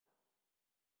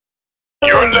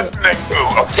listening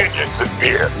to Opinions in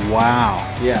Beer. Wow.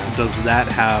 Yeah. Does that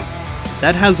have...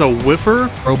 That has a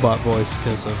whiffer? Robot voice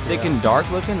because of... Thick and dark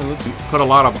looking. It looks... Put a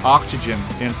lot of oxygen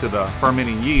into the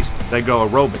fermenting yeast. They go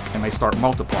aerobic and they start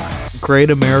multiplying. Great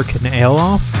American Ale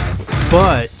off,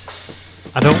 but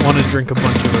I don't want to drink a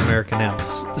bunch of American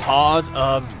Ales. Cause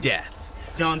of death.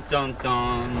 Dun dun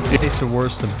dun. It tasted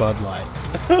worse than Bud Light.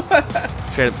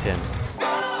 Straight up 10.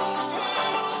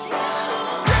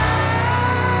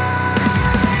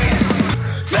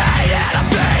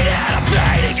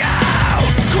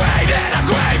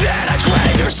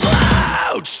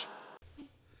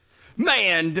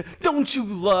 Man, don't you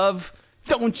love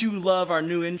our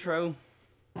new intro?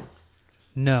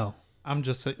 No, I'm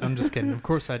just kidding. Of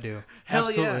course I do. Hell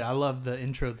Absolutely. yeah. I love the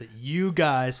intro that you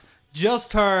guys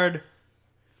just heard.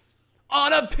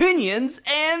 On Opinions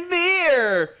and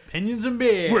Beer. Opinions and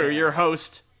Beer. We're your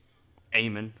host,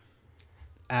 Eamon.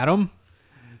 Adam.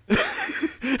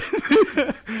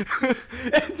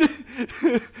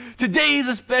 Today's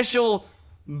a special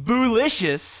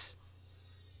boolicious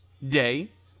day.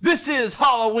 This is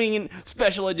Halloween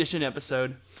special edition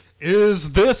episode.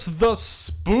 Is this the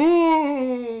spooky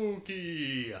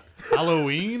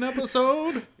Halloween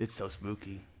episode? It's so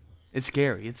spooky. It's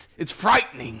scary. It's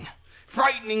frightening.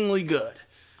 Frighteningly good.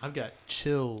 I've got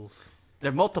chills.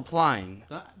 They're multiplying.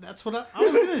 That's what I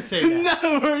was going to say. That.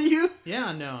 No, are you?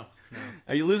 Yeah, no.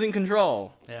 Are you losing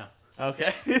control? Yeah.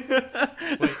 Okay.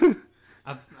 Wait,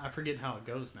 I forget how it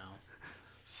goes now.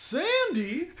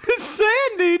 Sandy?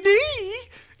 Sandy D!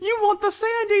 You want the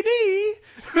Sandy D?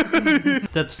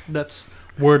 That's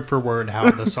word for word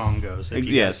how the song goes. If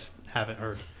you Yes. guys haven't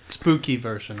heard. Spooky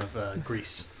version of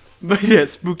Grease. But yeah,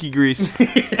 spooky grease.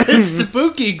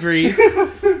 Spooky Grease.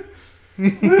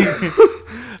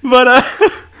 But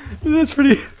that's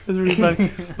pretty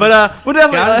funny. But we'll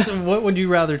definitely Guys, what would you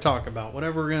rather talk about?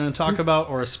 Whatever we're going to talk about,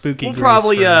 or a spooky we'll Grease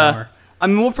probably for an hour?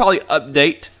 we'll probably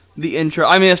update the intro.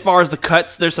 I mean, as far as the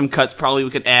cuts, there's some cuts probably we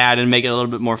could add and make it a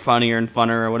little bit more funnier and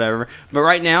funner or whatever. But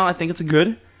right now, I think it's a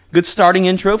good starting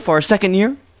intro for our second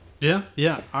year. Yeah.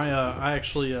 I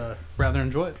actually rather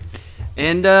enjoy it.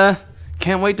 And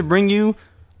can't wait to bring you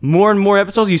more and more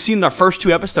episodes. You've seen our first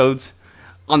 2 episodes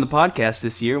on the podcast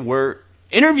this year were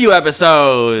interview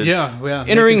episodes. Yeah.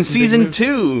 Entering season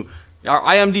 2. Our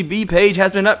IMDb page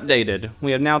has been updated.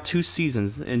 We have now 2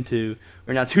 seasons into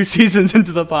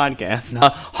the podcast.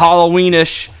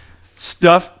 Halloweenish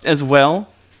stuff as well,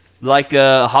 like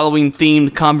a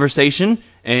Halloween-themed conversation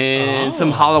and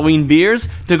some Halloween beers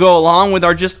to go along with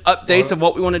our just updates of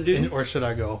what we want to do. Or should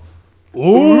I go?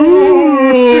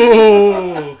 Ooh!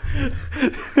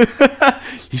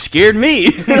 You scared me.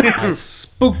 I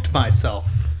spooked myself.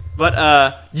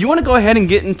 But you want to go ahead and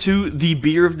get into the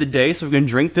beer of the day so we can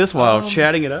drink this while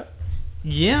chatting it up?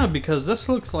 Yeah, because this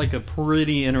looks like a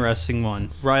pretty interesting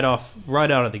one right out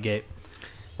of the gate.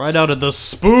 Right out of the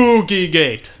spooky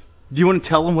gate. Do you want to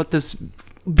tell them what this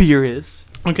beer is?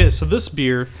 Okay, so this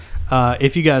beer,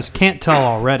 if you guys can't tell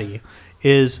already,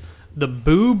 is the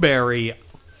Boo Berry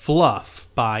Fluff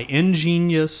by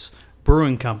Ingenious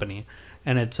Brewing Company.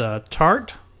 And it's a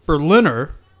tart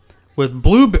Berliner with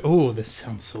oh, this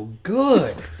sounds so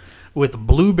good. With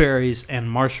blueberries and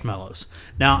marshmallows.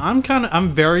 Now,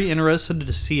 I'm very interested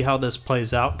to see how this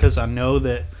plays out because I know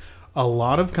that a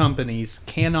lot of companies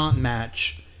cannot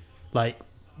match like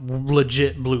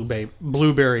legit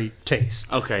blueberry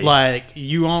taste. Okay. Like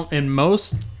you won't in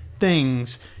most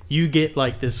things you get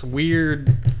like this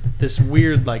weird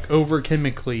like over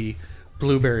chemically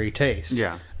blueberry taste.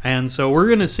 Yeah. And so we're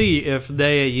gonna see if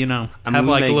they, have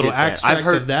like a little extract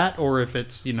of that, or if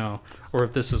it's, or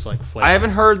if this is like flavor. I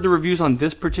haven't heard the reviews on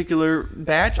this particular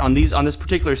batch, on this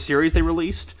particular series they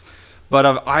released, but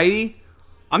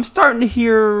I'm starting to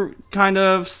hear kind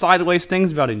of sideways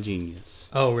things about Ingenious.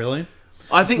 Oh, really?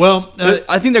 I think. Well,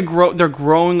 I think they're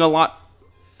growing a lot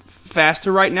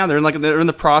faster right now. They're in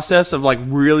the process of like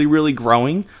really, really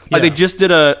growing. Like Yeah.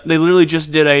 they literally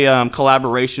just did a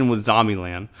collaboration with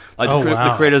Zombieland. Like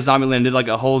the creator of Zombieland did like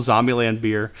a whole Zombieland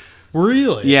beer.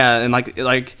 Really? Yeah, and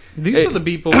like these are the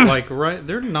people like right.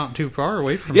 They're not too far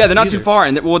away from. Yeah, us they're not either. too far,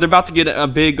 and they're about to get a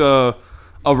big a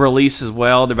release as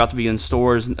well. They're about to be in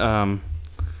stores,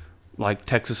 like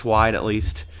Texas wide at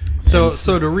least. So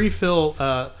to refill,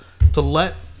 to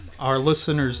let our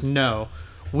listeners know,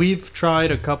 we've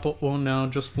tried a couple. Well, no,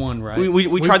 just one, right?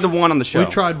 We tried the one on the show.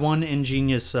 We tried one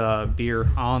Ingenious beer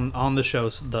on the show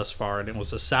thus far, and it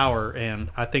was a sour. And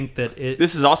I think that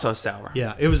this is also a sour.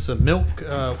 Yeah, it was a milk.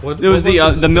 It was the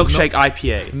milkshake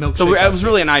IPA. Milkshake it was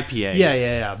really an IPA.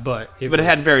 Yeah. But it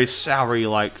had very soury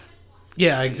like.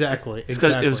 Yeah, exactly. It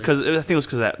was because I think it was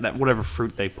because that whatever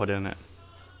fruit they put in it.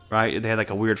 right? They had like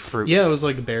a weird fruit. Yeah, it was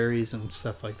like berries and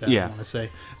stuff like that. Yeah. I want to say,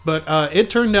 but it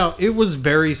turned out it was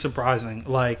very surprising.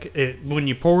 Like when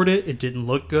you poured it, it didn't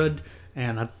look good,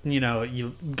 and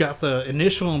you got the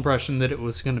initial impression that it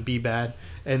was going to be bad,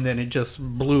 and then it just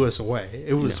blew us away.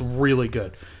 It was really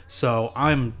good. So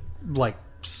I'm like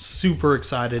super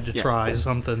excited to try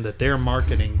something that they're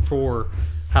marketing for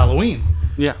Halloween.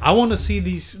 Yeah. I want to see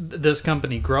this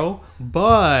company grow,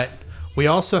 but we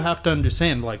also have to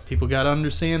understand, like, people got to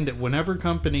understand that whenever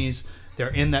companies, they're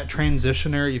in that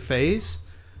transitionary phase,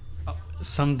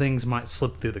 some things might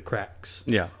slip through the cracks.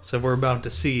 Yeah. So we're about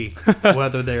to see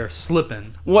whether they're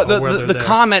slipping. What or whether the they're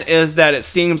comment is that it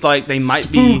seems like they might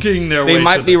spooking their way they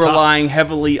might to be the top. relying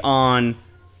heavily on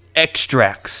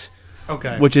extracts,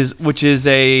 Okay. which is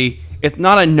it's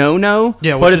not a no,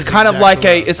 Yeah, but which it's is kind of exactly like what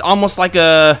I was- it's almost like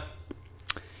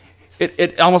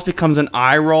it almost becomes an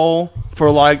eye roll for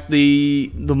like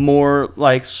the more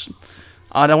like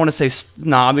I don't want to say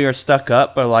snobby or stuck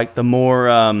up, but like the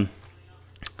more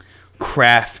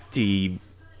crafty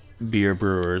beer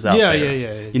brewers out there.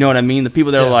 Yeah. You know what I mean? The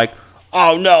people that are Yeah. like,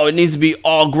 oh no, it needs to be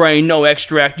all grain, no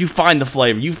extract. You find the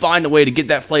flavor. You find a way to get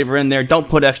that flavor in there. Don't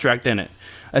put extract in it.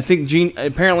 I think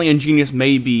apparently Ingenious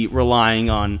may be relying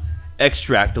on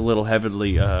extract a little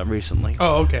heavily recently.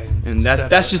 Oh, okay. And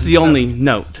that's just the only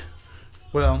note.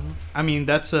 Well, I mean,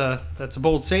 that's a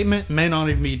bold statement. It may not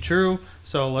even be true.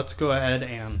 So let's go ahead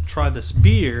and try this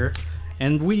beer,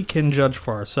 and we can judge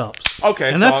for ourselves. Okay,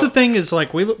 And so that's the thing is,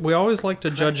 like, we always like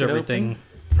to judge it everything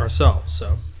ourselves.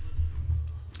 So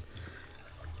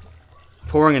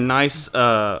pouring a nice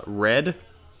red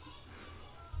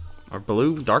or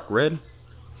blue, dark red.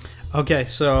 okay,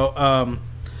 so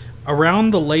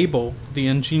around the label, the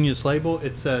Ingenious label,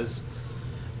 it says,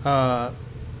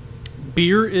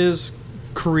 "Beer is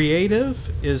creative,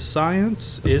 is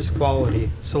science, is quality."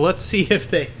 So let's see if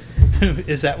they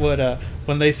is that what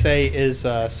when they say is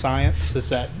science, is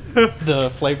that the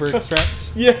flavor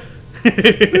extracts? Yeah.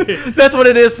 That's what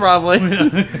it is, probably.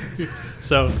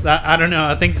 So I don't know.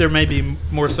 I think there may be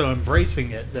more so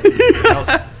embracing it than anything else.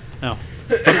 No,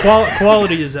 but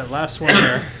quality is that last one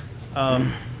there.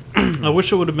 I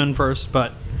wish it would have been first,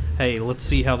 but hey, let's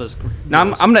see how this. Now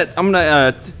goes. I'm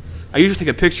gonna. I usually take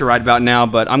a picture right about now,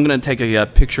 but I'm gonna take a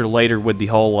picture later with the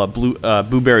whole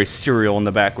blueberry cereal in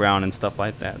the background and stuff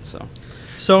like that.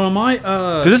 So am I?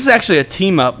 'cause this is actually a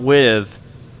team up with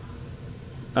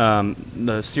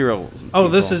the cereal. Oh,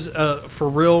 this people. is for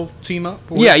real team up.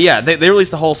 Yeah. They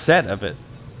released a whole set of it.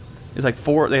 It's like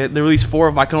 4. They released 4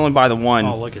 of them. I can only buy the one.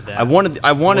 Oh, look at that! I wanted Look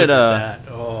at that.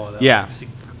 Oh, that yeah. looks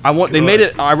They good. made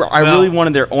it. I Well- really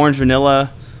wanted their orange vanilla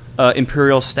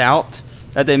imperial stout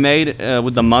that they made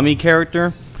with the mummy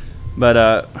character, but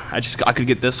I could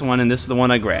get this one, and this is the one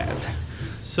I grabbed.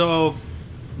 So,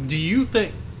 do you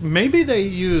think maybe they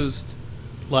used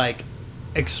like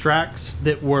extracts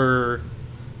that were,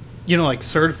 like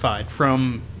certified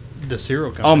from the cereal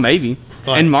company? Oh, maybe.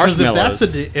 Like, And 'cause marshmallows.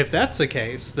 If that's the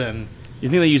case, then You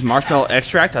think they use marshmallow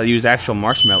extract? I use actual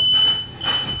marshmallow.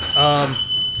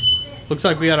 looks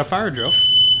like we got a fire drill. No,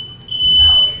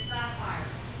 it's not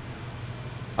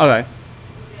fire. Okay.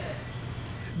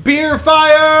 Beer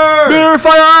fire! Beer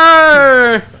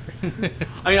fire!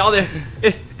 I mean,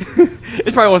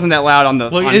 it probably wasn't that loud on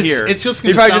here. It's just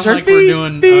You gonna probably sound just heard like we're beep,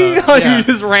 doing. beep. Oh, yeah. you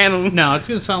just random. No, it's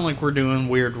gonna sound like we're doing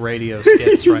weird radio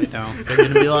skits right now. They're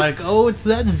gonna be like, "Oh, it's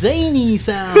that zany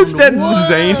sound." It's that Whoa!"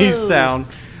 zany sound.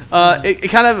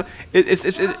 It kind of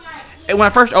when I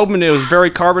first opened it, it was very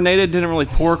carbonated. Didn't really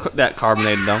pour that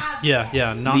carbonated though.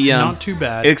 Yeah, not The, not too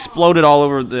bad. It exploded all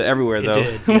over everywhere It though.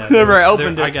 did. Yeah, Whenever I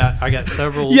opened it, I got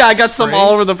several. yeah, I got some all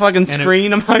sprays, over the fucking and it-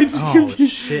 screen. I'm like, Oh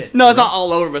shit! no, it's not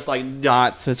all over, but it's like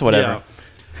dots. It's whatever.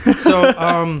 Yeah.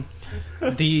 So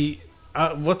the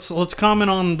let's comment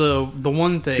on the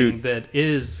one thing Dude. that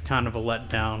is kind of a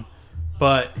letdown,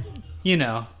 but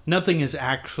nothing is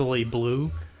actually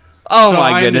blue. Oh So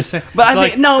my I goodness! understand. But I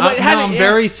Like, think no, but I'm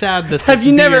very sad that have this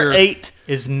you never beer ate?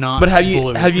 is not. But have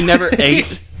blue. you never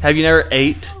ate? Have you never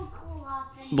ate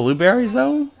blueberries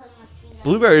though?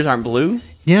 Blueberries aren't blue.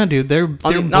 Yeah, dude, they're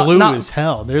not- blue not- as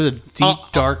hell. They're the deep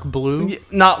dark blue.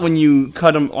 Not when you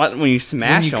cut them. When you When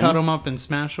smash you them. cut them up and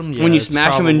smash them, When you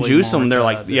smash them and juice them, they're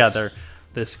like they're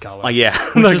this color. like yeah.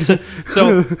 Which is-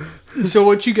 so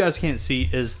what you guys can't see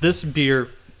is this beer.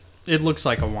 It looks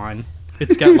like a wine.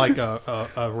 It's got like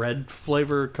a red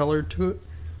flavor color to it.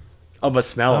 Oh, but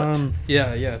smell it.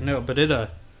 Yeah, no, but it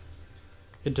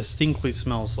distinctly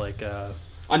smells like.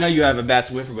 I know you have a bat's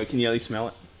whiffer, but can you at least smell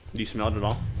it? Do you smell it at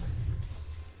all?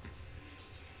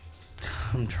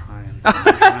 I'm trying.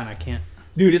 I can't.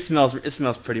 Dude, it smells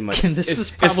pretty much. This is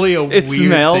probably a it weird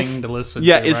smells, thing to listen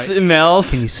yeah, to, it right? smells.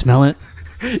 Can you smell it?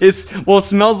 It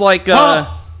smells like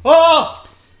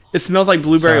it smells like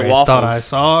blueberry Sorry, waffles. thought I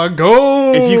saw a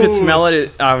ghost. If you could smell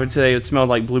it, I would say it smells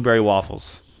like blueberry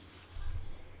waffles.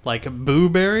 Like a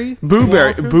blueberry?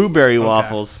 Blueberry Okay.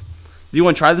 waffles. Do you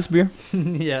want to try this beer?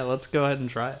 Yeah, let's go ahead and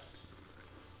try it.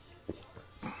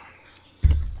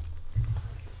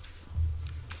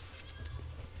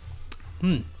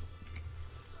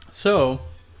 So,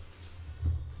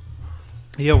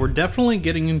 yeah, we're definitely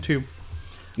getting into.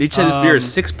 Each of this beer is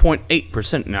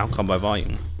 6.8% in alcohol by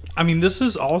volume. I mean, this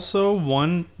is also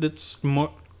one that's more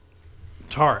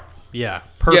tart. Yeah,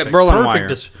 perfect. Yeah, Berliner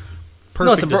perfect. Weisse.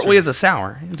 Perfect. No, it's a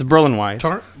sour. It's a Berlin Weiss.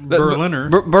 tart. Berliner.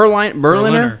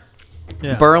 Berliner.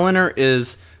 Yeah. Berliner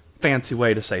is fancy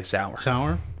way to say sour.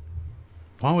 Sour.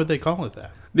 Why would they call it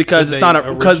that? Because Did it's not they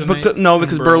a because originate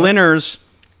because in Berlin? Berliners.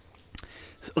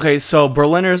 Okay, so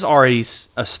Berliners are a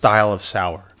style of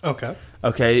sour. Okay.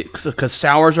 Okay, because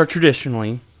sours are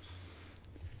traditionally,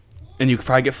 and you could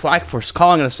probably get flack for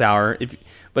calling it a sour,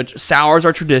 but sours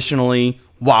are traditionally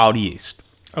wild yeast.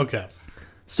 Okay.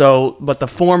 So, but the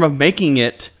form of making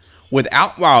it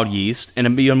without wild yeast and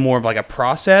it being more of like a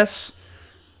process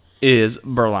is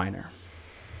Berliner.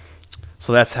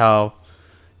 So that's how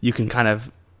you can kind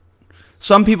of.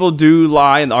 Some people do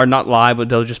lie or not lie, but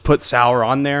they'll just put sour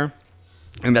on there,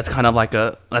 and that's kind of like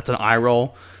that's an eye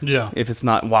roll. Yeah. If it's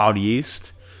not wild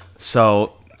yeast.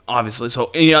 So obviously,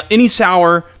 any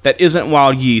sour that isn't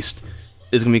wild yeast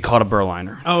is gonna be called a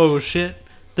Berliner. Oh shit.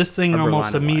 This thing A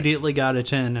almost Berliner immediately got a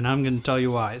 10, and I'm going to tell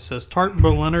you why. It says tart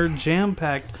Berliner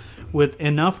jam-packed with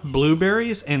enough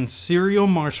blueberries and cereal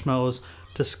marshmallows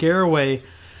to scare away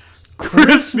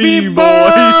crispy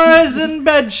boys in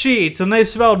bed sheets. And they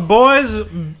spelled boys,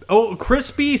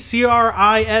 crispy,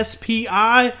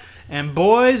 CRISPI, and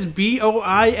boys,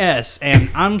 BOIS. And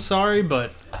I'm sorry,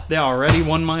 but they already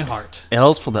won my heart.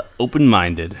 L's for the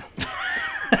open-minded.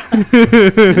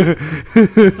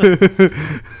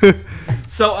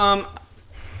 So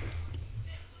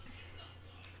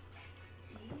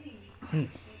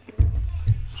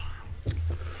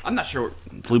I'm not sure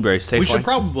what blueberries taste We should like.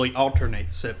 probably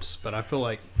alternate sips, but I feel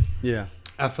like Yeah.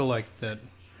 that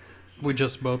we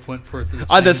just both went for it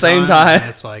At the same time. and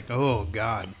it's like, oh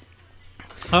god.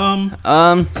 Um,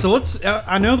 So let's.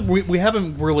 I know we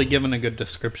haven't really given a good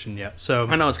description yet. So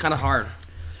I know it's kind of hard.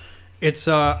 it's.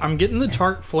 I'm getting the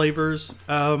tart flavors.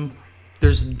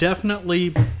 There's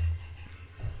definitely.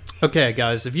 Okay,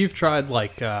 guys, if you've tried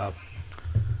like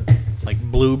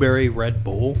blueberry Red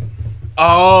Bull,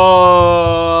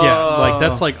 Oh. yeah, like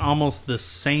that's like almost the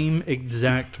same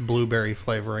exact blueberry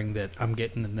flavoring that I'm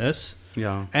getting in this.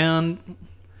 Yeah.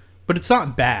 But it's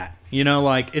not bad. You know,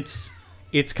 like it's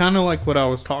kind of like what I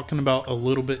was talking about a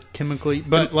little bit chemically,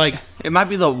 but like It might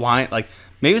be the wine, like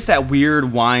maybe it's that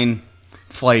weird wine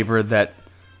flavor that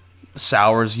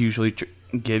sours usually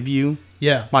give you.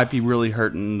 yeah, Might be really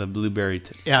hurting the blueberry.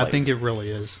 yeah, I think it really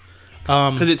is.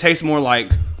 because it tastes more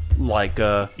like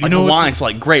know what's- wine, so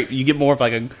like grape. You get more of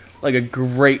like a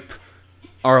grape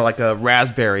or like a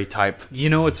raspberry type. You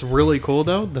know, it's really cool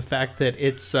though, the fact that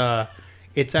it's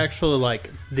actually like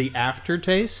the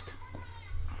aftertaste.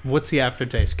 What's the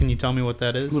aftertaste? Can you tell me what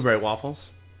that is? Blueberry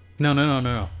waffles,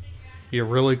 No. You're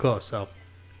really close, though.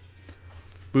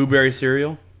 blueberry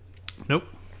cereal, Nope.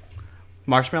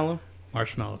 marshmallow.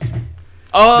 Marshmallows.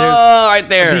 Oh, right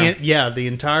there. The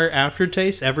entire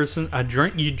aftertaste. Ever since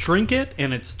you drink it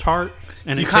and it's tart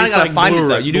and You it kinda tastes gotta like find it,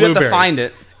 though. You do have to blueberries. find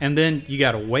it. and then you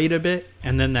gotta wait a bit,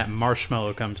 and then that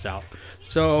marshmallow comes out.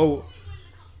 So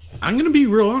I'm gonna be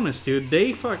real honest, dude.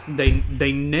 They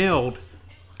nailed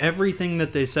everything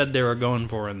that they said they were going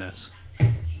for in this.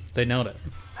 They nailed it.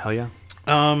 Hell yeah.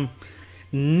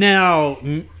 Now,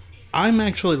 I'm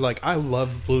actually like, I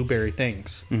love blueberry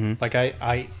things. Mm-hmm. Like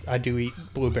I do eat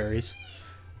blueberries.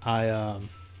 I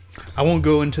won't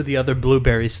go into the other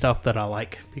blueberry stuff that I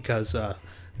like because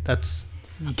that's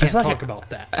you can't like talk about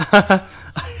that.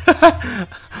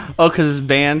 Oh, because it's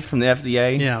banned from the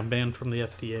FDA. Yeah, banned from the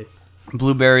FDA.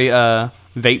 Blueberry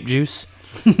vape juice.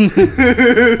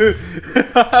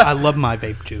 I love my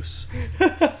vape juice.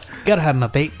 Gotta have my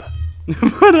vape.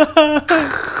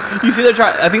 You see, they're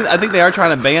trying. I think they are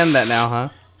trying to ban that now, huh?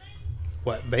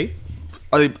 What, vape?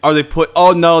 Are they put?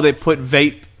 Oh no, they put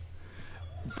vape.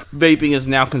 Vaping is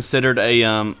now considered a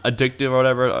addictive or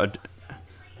whatever.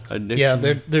 Addiction. Yeah,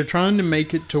 they're trying to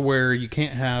make it to where you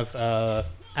can't have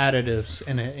additives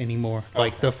in it anymore.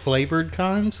 Like the flavored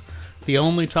kinds, the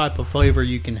only type of flavor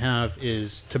you can have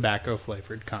is tobacco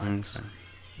flavored kinds. Okay.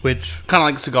 Which Kind of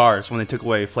like cigars when they took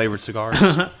away flavored cigars.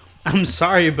 I'm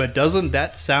sorry, but doesn't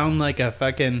that sound like a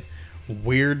fucking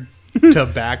weird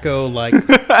tobacco like?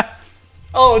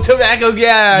 Oh, tobacco,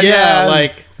 Yeah,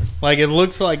 like it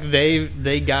looks like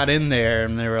they got in there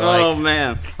and they were like, Oh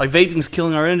man, like vaping's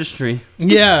killing our industry.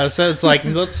 yeah. So it's like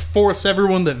let's force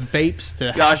everyone that vapes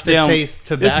to Gosh have to damn, taste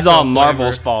tobacco. this is all flavor.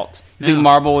 Marlboro's fault. You think Yeah.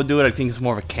 Marlboro would do it? I think it's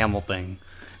more of a Camel thing.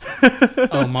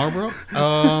 Oh, Marlboro?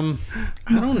 I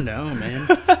don't know, man.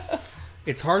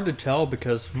 It's hard to tell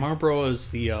because Marlboro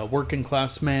is the working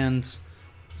class man's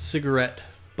cigarette,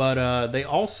 but they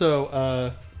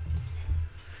also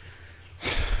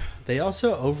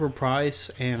overprice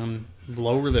and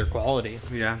lower their quality.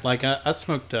 Yeah. Like I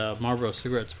smoked Marlboro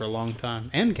cigarettes for a long time,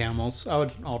 and Camels. I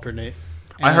would alternate.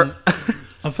 I heard- And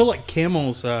I feel like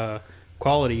Camels'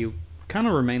 quality kind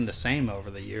of remained the same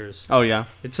over the years. Oh yeah.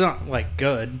 It's not like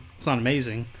good. It's not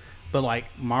amazing, but like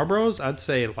Marlboros, I'd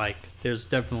say like there's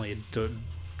definitely a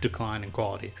decline in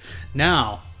quality.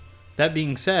 Now, that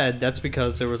being said, that's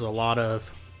because there was a lot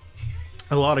of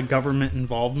government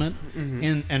involvement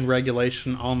in and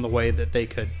regulation on the way that they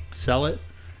could sell it,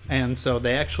 and so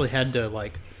they actually had to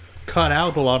like cut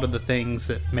out a lot of the things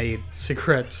that made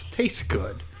cigarettes taste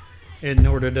good in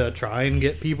order to try and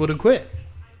get people to quit.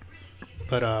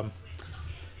 But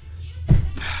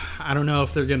I don't know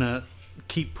if they're gonna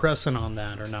keep pressing on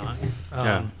that or not.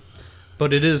 Yeah.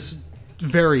 But it is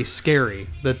very scary,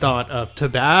 the thought of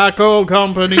tobacco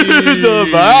companies.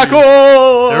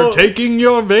 Tobacco. They're taking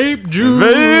your vape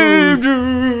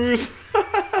juice.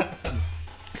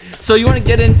 So you want to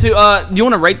get into? Do you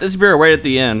want to rate this beer right at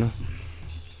the end?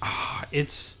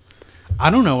 It's. I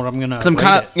don't know what I'm gonna. Cause I'm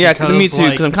kind of me too.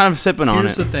 Because I'm kind of sipping on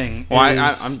Here's it. the thing. Well,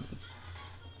 is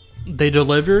they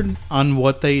delivered on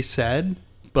what they said,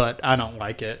 but I don't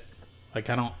like it. Like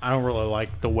I don't really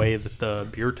like the way that the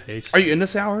beer tastes. Are you into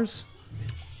sours?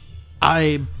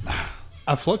 I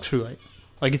fluctuate.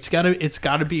 Like it's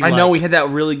gotta be. I like, know we had that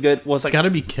really good. It's gotta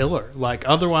be killer. Like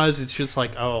otherwise, it's just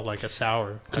like like a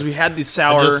sour. because we had the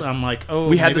sour. I'm like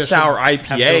we had maybe the I should sour have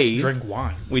IPA. just drink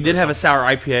wine. We did have a sour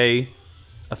IPA,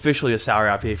 officially a sour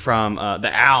IPA from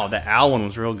the Owl. The Owl one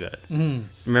was real good.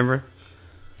 Remember?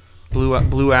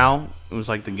 Blue Owl. It was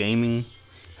like the gaming.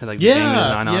 Had like the Yeah, gaming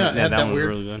design on yeah, it. it had that that one was weird-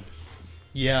 really good.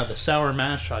 Yeah, the sour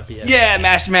mash IPA. Yeah,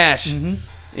 mash.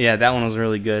 Yeah, that one was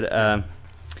really good.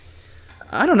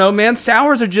 I don't know, man.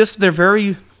 Sours are just they're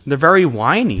very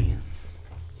whiny.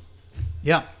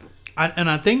 Yeah,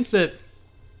 and I think that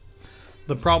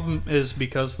the problem is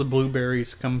because the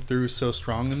blueberries come through so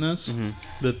strong in this.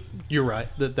 That you're right.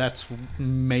 That's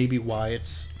maybe why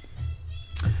it's.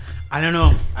 I don't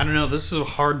know. This is a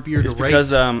hard beer to rate.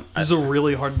 Because this is a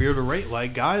really hard beer to rate.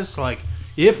 Like guys, like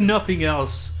if nothing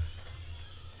else,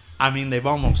 I mean they've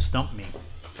almost stumped me.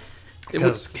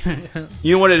 Because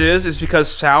you know what it is? It's because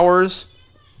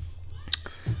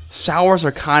sours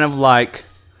are kind of like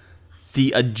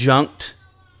the adjunct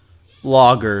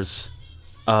lagers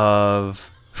of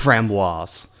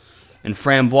framboise. And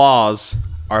framboise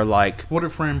are like what are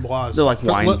framboise? They're like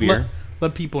wine beer.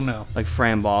 Let people know. like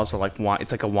framboise or like wine.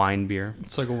 It's like a wine beer.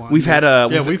 It's like a wine. We've had a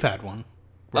we've had one.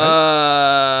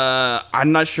 Right?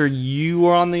 I'm not sure you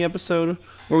were on the episode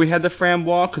where we had the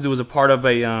framboise because it was a part of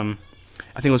a I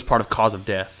think it was part of Cause of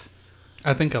Death.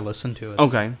 I think I listened to it.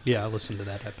 Okay. Yeah, I listened to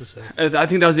that episode. I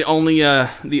think that was the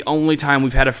only time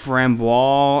we've had a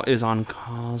framboise is on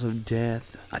Cause of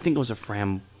Death. I think it was a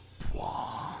framboise.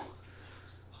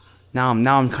 Now I'm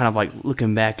kind of like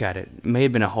looking back at it. It may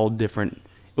have been a whole different.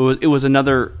 It was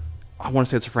another. I want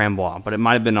to say it's a framboise, but it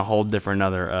might have been a whole different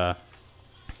other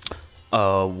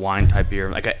wine type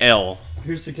beer, like a L.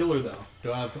 Here's the killer, though.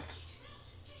 Do I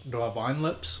have wine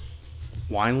lips?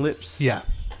 Wine lips? Yeah.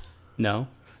 No.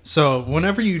 So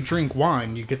whenever you drink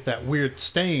wine, you get that weird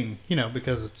stain,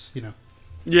 because it's,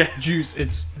 Yeah. juice.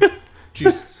 It's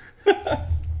juices.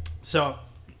 So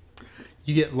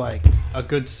you get like a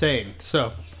good stain.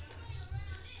 So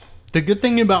the good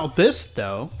thing about this,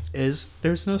 though, is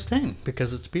there's no stain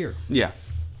because it's beer. Yeah.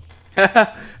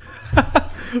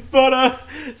 But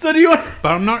so do you want?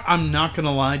 But I'm not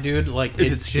gonna lie, dude. Like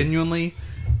Is it's it- genuinely,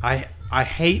 I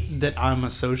hate that I'm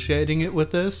associating it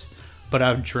with this, but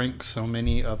I've drank so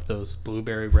many of those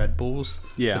blueberry Red Bulls.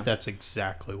 Yeah. that that's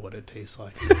exactly what it tastes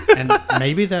like. And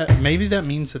maybe that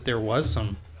means that there was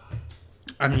some.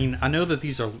 I mean, I know that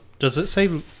these are. Does it say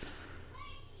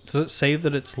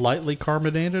that it's lightly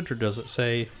carbonated, or does it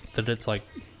say that it's like?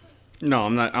 No,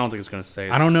 I'm not. I don't think it's gonna say.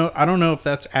 I don't know. I don't know if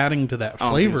that's adding to that I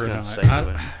don't think flavor or it's not. gonna say to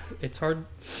it. It's hard.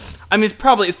 I mean, it's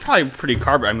probably pretty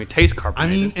carb. I mean, it tastes I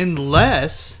carbonated.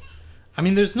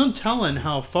 mean, there's no telling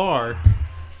how far.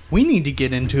 We need to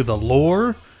get into the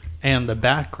lore and the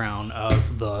background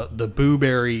of the Boo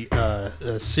Berry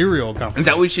cereal company. Is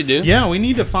that what we should do? Yeah, we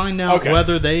need to find out Okay.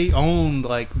 whether they own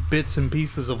like bits and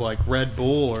pieces of like Red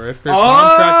Bull or if they're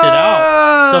contracted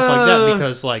out, stuff like that.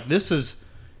 Because like this is,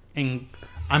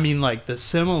 I mean, like the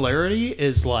similarity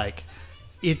is like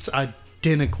it's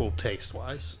identical taste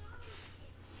wise.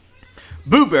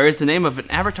 Boo Berry is the name of an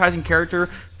advertising character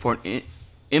for an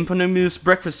eponymous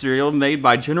breakfast cereal made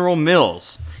by General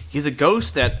Mills. He's a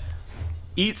ghost that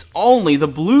eats only the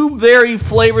blueberry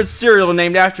flavored cereal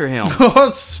named after him. Oh,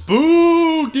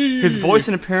 spooky! His voice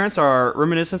and appearance are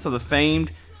reminiscent of the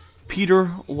famed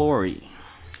Peter Lorre.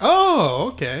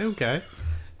 Oh, okay.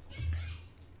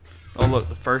 Oh, look,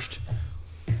 the first.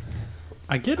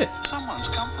 I get it. Someone's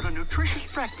come for a nutritious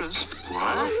breakfast.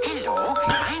 What? Hello,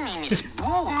 my name is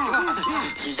Boo.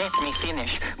 Let me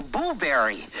finish.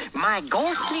 Booberry. My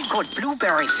ghostly good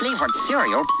blueberry flavored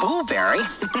cereal, Booberry,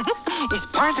 is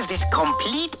part of this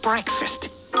complete breakfast.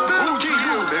 Boo to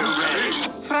you, Blueberry.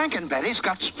 Frankenberry's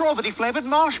got strawberry flavored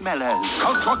marshmallows.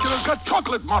 Count Chocula's got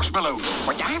chocolate marshmallows.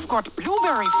 But I've got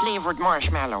blueberry flavored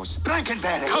marshmallows.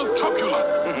 Frankenberry. Count Chocula.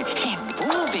 And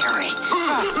Booberry.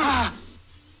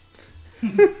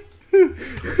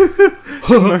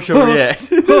 Commercial reacts.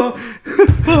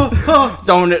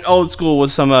 Throwing it old school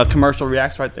with some commercial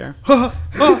reacts right there.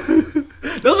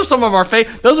 Those are some of our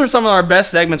Those are some of our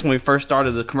best segments when we first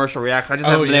started the commercial reacts. I just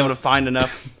haven't been able to find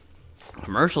enough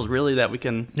commercials really that we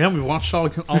can. Yeah, we watched all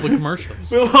the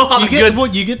commercials.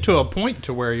 You get to a point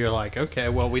to where you're like, okay,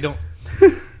 well, we don't.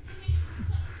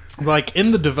 Like in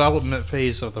the development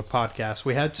phase of the podcast,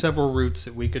 we had several routes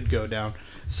that we could go down.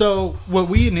 So what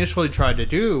we initially tried to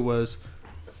do was,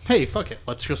 hey, fuck it,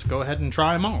 let's just go ahead and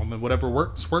try them all. And whatever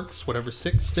works, works. Whatever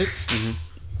sticks. Mm-hmm.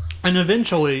 And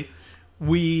eventually,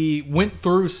 we went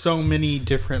through so many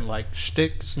different like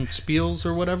shticks and spiels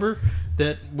or whatever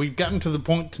that we've gotten to the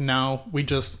point to now we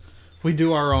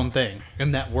do our own thing,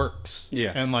 and that works.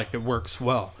 Yeah, and like it works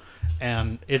well.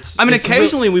 And it's. I mean, it's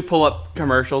occasionally we pull up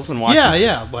commercials and watch.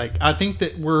 Yeah. Like I think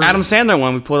that we're Adam Sandler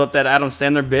one. We pulled up that Adam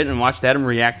Sandler bit and watched that and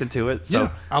reacted to it. So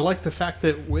yeah, I like the fact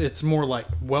that it's more like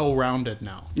well-rounded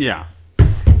now. yeah,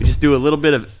 we just do a little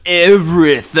bit of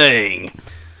everything.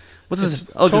 What's It's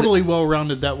this? Oh, totally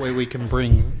well-rounded. That way we can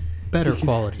bring better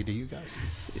quality to you guys.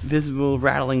 visible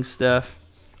rattling stuff.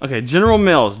 Okay, General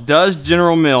Mills. Does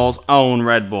General Mills own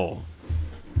Red Bull?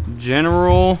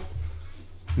 General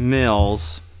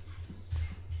Mills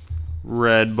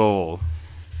Red Bull.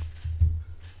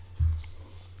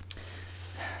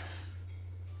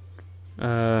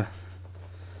 I'm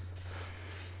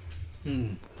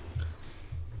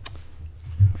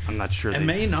not sure. It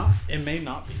may not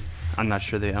be. I'm not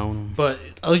sure they own them. But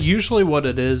usually what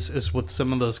it is with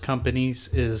some of those companies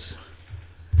is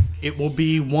it will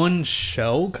be one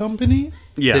shell company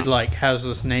that like has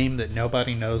this name that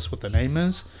nobody knows what the name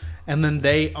is, and then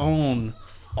they own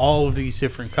all of these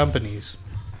different companies,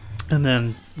 and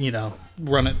then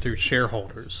run it through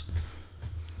shareholders.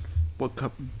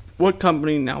 What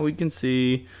company? Now we can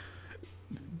see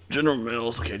General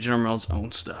Mills. Okay, General Mills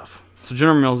owns stuff. So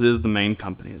General Mills is the main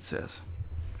company, it says.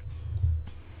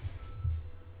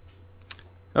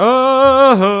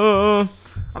 I'm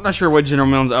not sure what General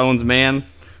Mills owns, man.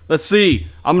 Let's see.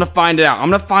 I'm going to find out. I'm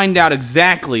going to find out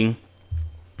exactly.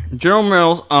 General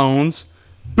Mills owns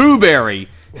Booberry.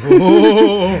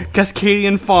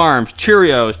 Cascadian Farms,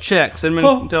 Cheerios, Chex,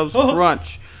 Cinnamon Toast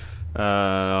Crunch,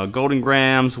 Golden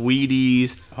Grams,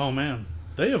 Wheaties. Oh man,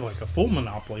 they have like a full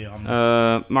monopoly on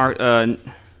this.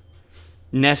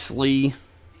 Nestle.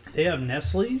 They have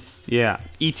Nestle. Yeah,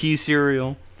 E.T.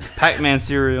 cereal, Pac-Man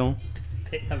cereal.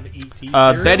 They have ET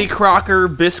cereal. Betty Crocker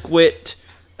biscuit,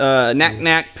 Knack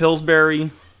Knack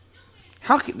Pillsbury.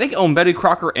 How can, they own Betty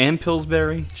Crocker and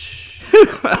Pillsbury?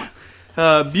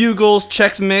 Bugles,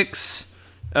 Chex Mix,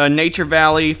 Nature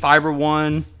Valley, Fiber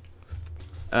One,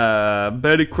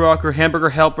 Betty Crocker, Hamburger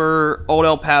Helper, Old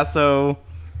El Paso,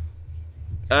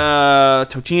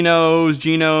 Totino's,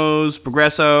 Geno's,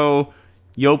 Progresso,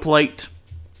 Yoplait.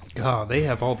 God, they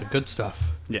have all the good stuff.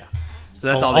 Yeah, so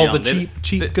that's all they own. The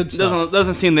cheap good stuff.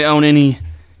 Doesn't seem they own any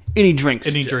drinks.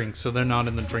 Any drinks, so they're not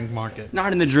in the drink market.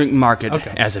 Not in the drink market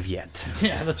as of yet.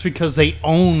 Yeah, that's because they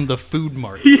own the food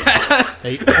market. Yeah.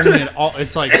 They own it all.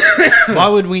 It's like, why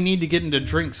would we need to get into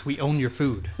drinks? We own your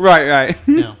food. Right.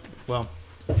 Yeah, well.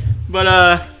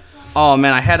 But, oh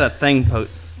man, I had a thing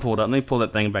pulled up. Let me pull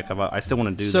that thing back up. I still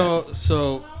want to do that.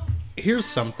 So, here's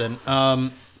something.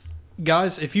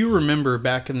 Guys, if you remember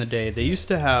back in the day, they used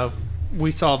to have, we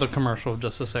saw the commercial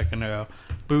just a second ago,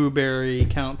 Booberry,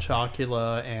 Count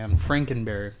Chocula, and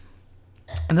Frankenberry.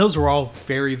 And those were all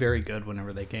very, very good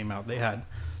whenever they came out. They had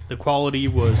The quality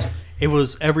was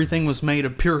everything was made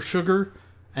of pure sugar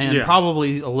and Yeah.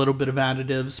 probably a little bit of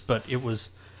additives, but it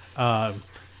was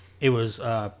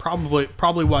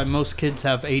probably why most kids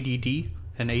have ADD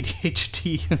and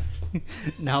ADHD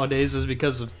nowadays is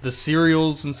because of the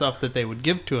cereals and stuff that they would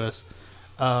give to us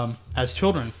as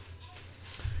children.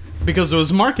 Because it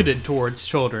was marketed towards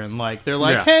children, like they're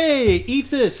like, Yeah. "Hey,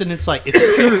 eat this," and it's like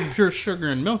it's pure sugar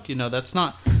and milk.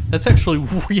 That's actually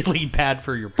really bad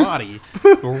for your body,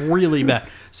 really bad.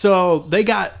 So they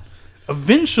got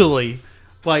eventually,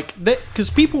 like, because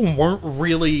people weren't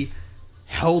really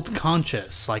health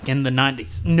conscious, like in the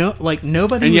 90s. No, like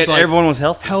nobody. And was yet like, everyone was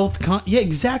healthy. Yeah,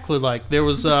 exactly. Like there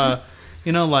was,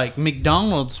 like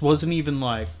McDonald's wasn't even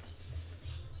like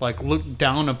looked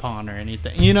down upon or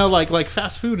anything. Like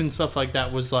fast food and stuff like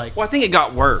that was like. Well, I think it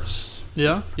got worse.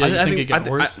 Yeah, you think it got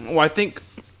worse? I think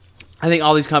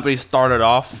all these companies started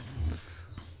off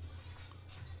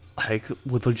like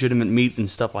with legitimate meat and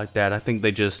stuff like that. I think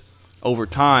they just over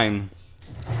time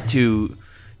to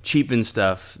cheapen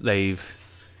stuff, they've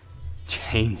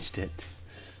changed it.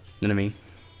 You know what I mean?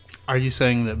 Are you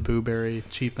saying that Boo Berry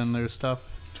cheapened their stuff?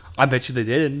 I bet you they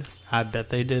did. I bet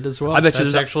they did as well. I bet you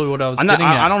That's there's actually what I was I getting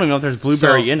at. don't even know if there's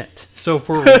blueberry So- in it. So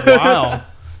for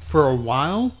a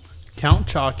while, Count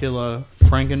Chocula,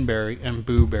 Frankenberry, and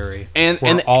Boo Berry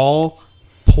were all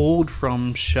pulled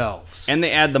from shelves. And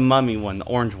they add the mummy one, the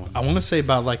orange one. I want to say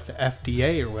about like the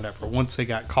FDA or whatever. Once they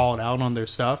got called out on their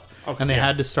stuff, and they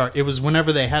had to start. It was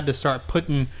whenever they had to start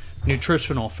putting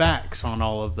nutritional facts on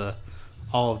all of the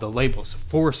labels,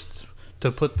 forced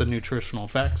to put the nutritional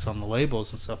facts on the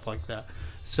labels and stuff like that.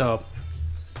 So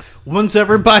once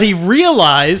everybody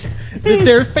realized that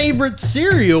their favorite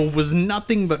cereal was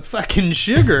nothing but fucking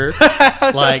sugar,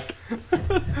 like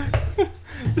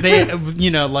they,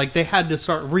 they had to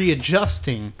start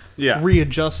readjusting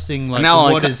like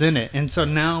now what is in it. And so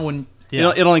now when it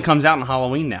only comes out on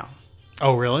Halloween now.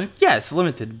 Oh, really? Yeah, it's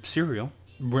limited cereal.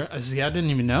 See, I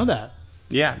didn't even know that.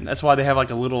 Yeah, that's why they have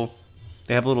like a little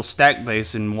stack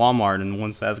base in Walmart, and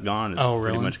once that's gone, it's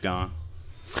pretty much gone.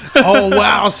 Oh,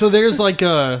 wow. So there's like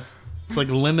a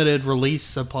limited release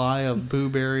supply of Boo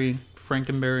Berry,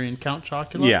 Frankenberry, and Count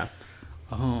Chocula? Yeah.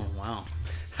 Oh, wow.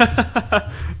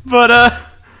 But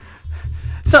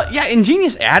so yeah,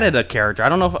 Ingenious added a character. I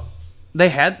don't know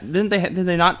if did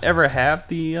they not ever have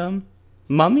the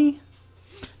mummy?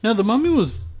 No, the mummy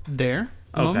was there.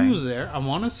 The Okay. mummy was there. I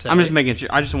want to say. I'm just making sure.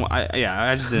 I just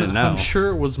didn't know. I'm sure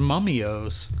it was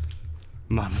Mummios.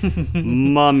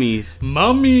 Mummies.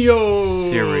 Mummios.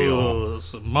 Cereal.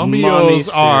 Mummios Mummy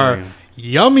are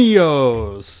cereal.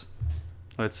 yummios.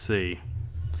 Let's see.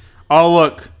 Oh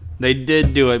look, they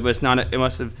did do it, but it's not. It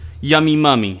must have Yummy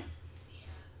Mummy.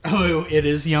 Oh, it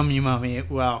is Yummy Mummy.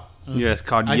 Wow. Yeah, it's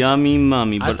called Yummy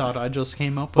Mummy. I But thought I just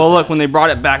came up with well, look, that. when they brought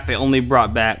it back, they only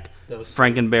brought back Those-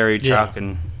 Frankenberry, Yeah. Chuck,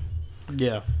 and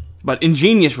Yeah. but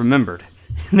Ingenious remembered.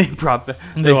 They brought back.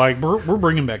 They're like, we're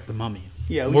bringing back the mummy.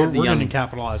 Yeah, we we're got the going to Yummy.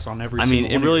 capitalize on every I single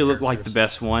mean, it one of really your looked like the characters.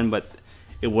 best one, but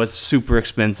it was super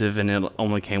expensive, and it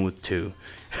only came with 2.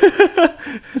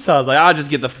 So I was like, I'll just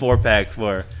get the 4-pack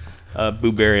for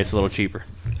Boo Berry. It's a little cheaper.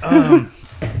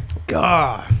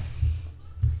 God.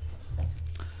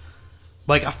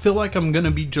 Like, I feel like I'm going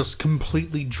to be just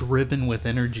completely driven with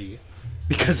energy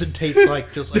because it tastes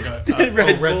like just like a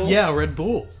Red Bull? Yeah, Red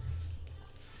Bull.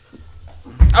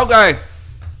 Okay.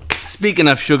 Speaking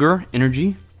of sugar,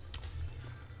 energy.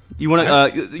 You want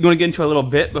to get into a little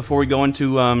bit before we go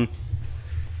into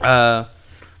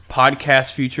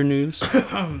podcast future news?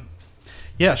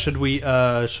 Yeah, should we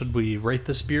rate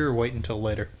this beer or wait until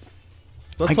later?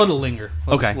 Let's let it linger.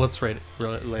 Okay. Let's rate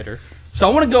it later. So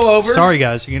I want to go over. Sorry,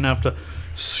 guys, you're gonna have to.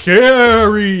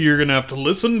 Scary! You're gonna have to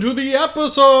listen to the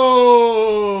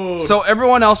episode. So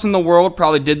everyone else in the world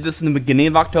probably did this in the beginning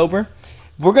of October.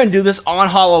 We're going to do this on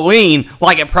Halloween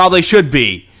like it probably should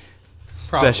be.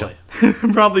 Probably. Special.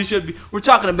 Probably should be. We're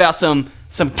talking about some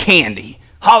candy.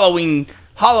 Halloween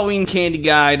candy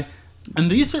guide. And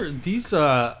these.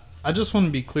 I just want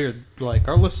to be clear. Like,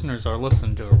 our listeners are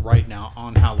listening to it right now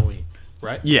on Halloween,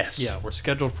 right? Yes. Yeah, we're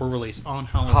scheduled for release on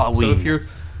Halloween. Halloween. So if you're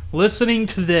listening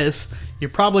to this,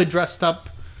 you're probably dressed up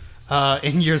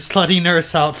in your slutty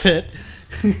nurse outfit.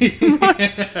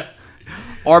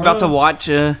 Or about to watch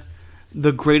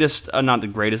the greatest, not the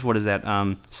greatest, what is that?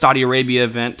 Saudi Arabia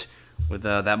event with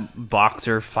that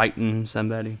boxer fighting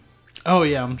somebody. Oh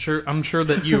yeah, I'm sure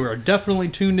that you are definitely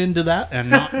tuned into that and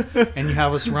you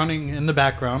have us running in the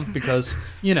background because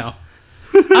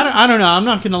I don't know. I'm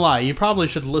not gonna lie. You probably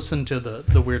should listen to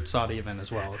the Weird Saudi event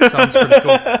as well. It sounds pretty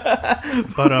cool.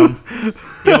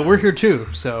 But we're here too,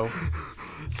 so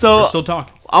we're still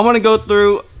talking. I want to go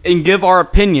through and give our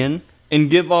opinion and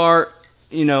give our,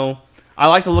 I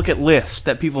like to look at lists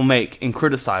that people make and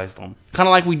criticize them. Kind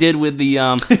of like we did with the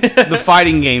the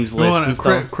fighting games You list. want and to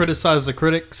stuff. criticize the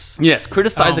critics? Yes,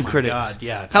 criticize Oh the my critics. God,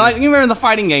 yeah. Kind of like, you remember the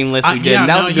fighting game list we did? Yeah, and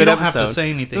that was a you good don't episode. have to say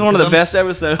anything. It was one of the 'cause best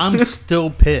episodes. I'm still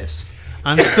pissed.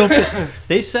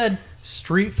 They said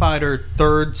Street Fighter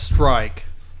Third Strike,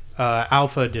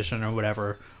 Alpha Edition or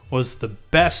whatever, was the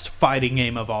best fighting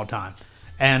game of all time,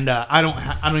 and I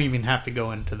don't even have to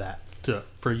go into that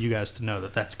for you guys to know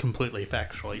that that's completely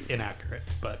factually inaccurate.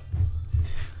 But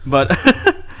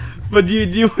But do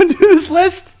you want to do this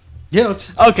list? yeah,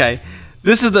 it's Okay,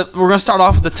 we're gonna start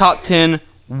off with the top 10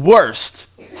 worst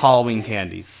Halloween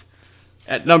candies.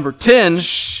 At number 10,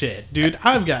 shit, dude.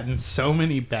 I've gotten so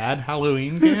many bad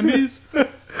Halloween candies.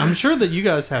 I'm sure that you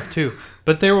guys have too.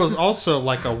 But there was also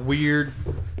like a weird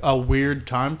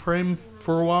time frame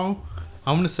for a while.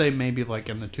 I'm gonna say maybe like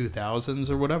in the 2000s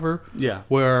or whatever. Yeah.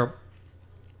 Where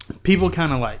people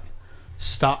kind of like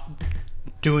stopped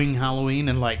doing Halloween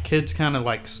and like kids kind of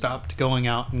like stopped going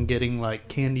out and getting like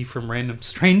candy from random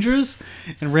strangers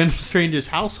and random strangers'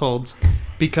 households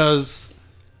because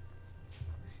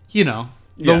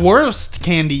the worst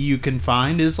candy you can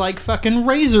find is like fucking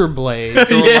razor blades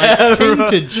or like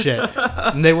tinted shit.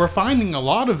 And they were finding a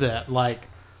lot of that. Like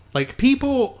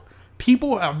people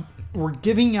were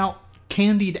giving out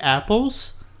candied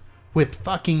apples with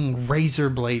fucking razor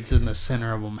blades in the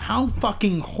center of them. How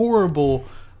fucking horrible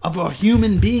of a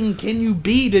human being can you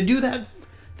be to do that?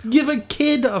 Give a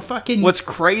kid a fucking... what's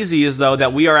crazy is though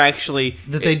that we are actually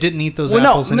That they didn't eat those well,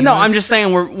 apples no, anyways? I'm just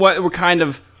saying we're kind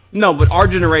of but our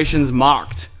generation's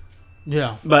mocked.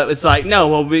 Yeah. But it's like, no,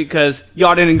 well, because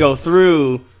y'all didn't go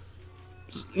through,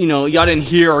 y'all didn't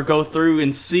hear or go through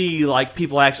and see, like,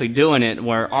 people actually doing it,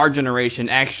 where our generation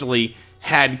actually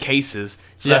had cases.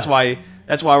 So Yeah.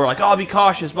 that's why we're like, oh, be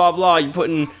cautious, blah, blah. You're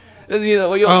putting,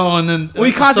 And then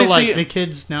we constantly see the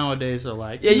kids nowadays are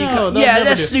like, yeah, no, they'll never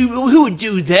that's do-" stupid. Who would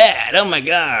do that? Oh, my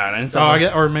God. And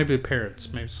so, or maybe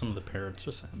parents. Maybe some of the parents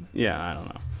are saying that. yeah, I don't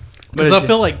know. Because I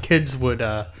feel like kids would...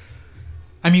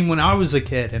 I mean, when I was a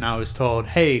kid and I was told,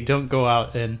 hey, don't go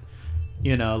out and,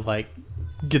 like,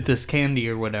 get this candy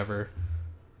or whatever,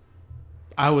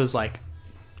 I was like,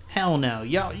 hell no.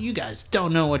 Y'all, you guys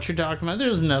don't know what you're talking about.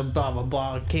 There's no blah, blah,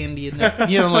 blah candy in there.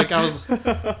 Like I was...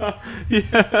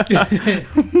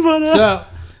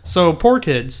 So, poor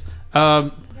kids.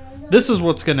 This is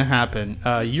what's going to happen.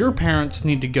 Your parents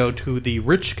need to go to the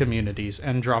rich communities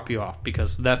and drop you off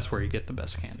because that's where you get the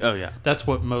best candy. Oh, yeah. That's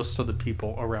what most of the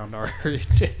people around our area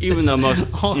do. Even though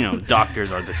most,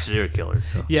 doctors are the serial killers.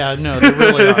 So. Yeah, no, they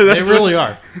really are. They really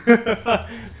are.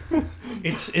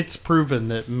 It's proven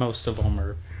that most of them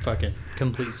are fucking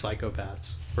complete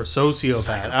psychopaths or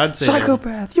sociopaths. I'd say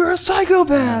Psychopath. You're a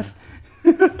psychopath.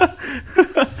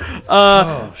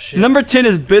 Oh shit. Number 10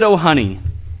 is Bit-O Honey.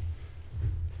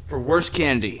 For worst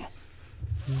candy.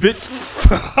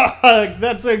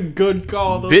 That's a good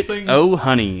call. Those things. Bit-O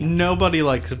Honey. Nobody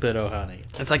likes Bit-O Honey.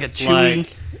 It's like a chewy.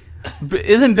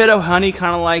 Isn't Bit-O Honey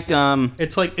kind of like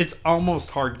It's almost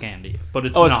hard candy, but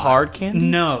it's Oh, not. it's hard candy?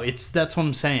 No, that's what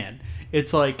I'm saying.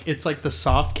 It's like the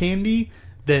soft candy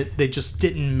that they just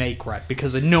didn't make right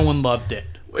because no one loved it.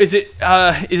 Is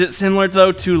it similar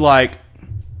though to like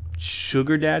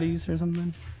Sugar Daddies or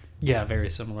something? Yeah, very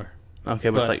similar. Okay,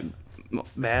 but it's like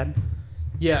bad.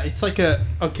 Yeah, it's like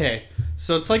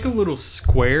so it's like a little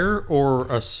square or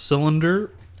a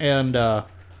cylinder, and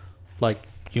like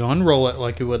you unroll it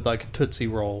like you would like a Tootsie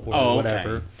Roll or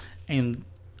whatever, and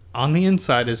on the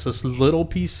inside is this little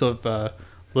piece of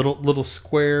little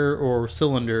square or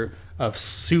cylinder of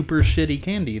super shitty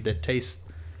candy that tastes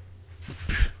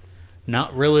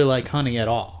not really like honey at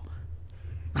all.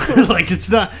 Like it's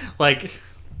not like. It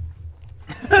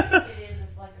is.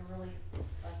 It's like a really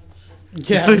fucking shitty.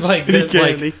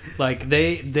 Yeah, like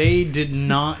they did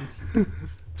not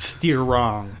steer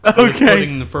wrong. With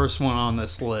putting the first one on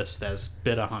this list as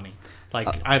Bit-O Honey.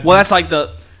 Like, that's like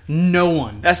no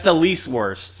one. That's the least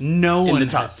worst. No one. In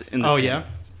the top. Has, In the oh 10. yeah.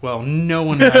 Well, no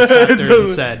one has sat there and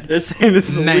said, they're saying this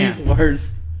is the "Man, least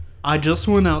worst. I just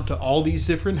went out to all these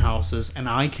different houses and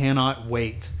I cannot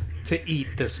wait to eat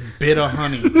this Bit-O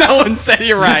Honey." No one said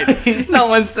you're right. No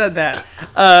one said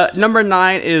that. Number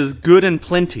 9 is Good and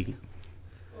Plenty.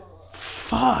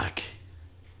 Fuck.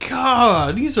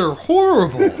 God, these are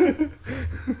horrible.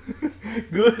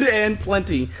 Good and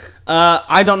Plenty.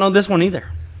 I don't know this one either.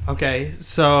 Okay,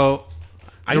 so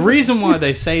the reason why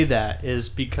they say that is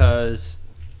because,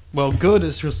 well, good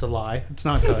is just a lie. It's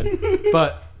not good.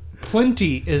 But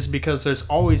plenty is because there's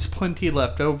always plenty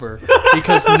left over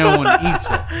because no one eats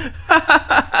it.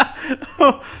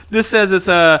 This says it's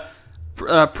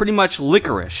pretty much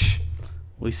licorice.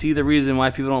 We see the reason why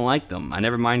people don't like them. I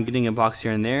never mind getting a box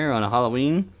here and there on a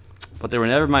Halloween, but they were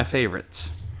never my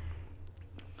favorites.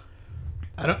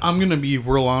 I'm gonna be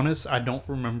real honest. I don't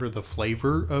remember the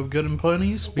flavor of Good and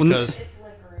Plenty's because It's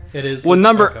licorice. it is. Well,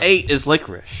 number okay. 8 is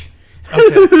licorice.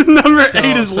 Okay. Number So,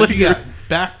 8 is so you licorice. got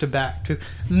back to back too.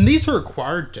 And these are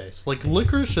acquired tastes. Like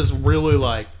licorice is really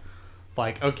like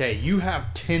okay, you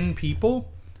have 10 people,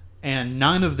 and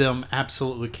 9 of them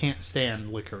absolutely can't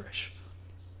stand licorice.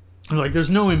 Like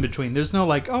there's no in between. There's no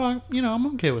like, oh, I'm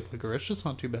okay with licorice. It's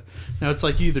not too bad. No, it's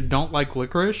like you either don't like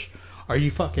licorice or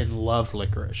you fucking love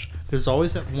licorice. There's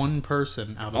always that one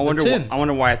person out of the 10. I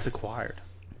wonder why it's acquired.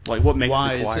 Like, what makes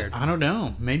Why it is acquired? I don't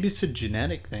know. Maybe it's a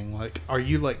genetic thing. Like, are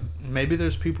you like? Maybe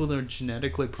there's people that are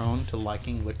genetically prone to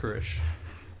liking licorice.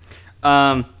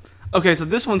 Okay, so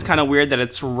this one's kind of weird that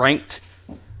it's ranked,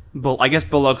 I guess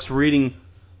below, 'cause reading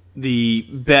the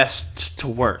best to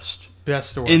worst.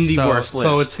 Best or worst. In the worst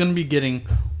So list. it's going to be getting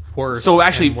worse. So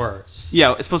actually- and worse.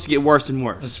 Yeah, it's supposed to get worse and It's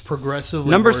worse.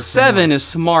 progressively. Number worse and 7 worse. is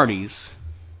Smarties.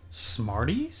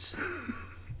 Smarties.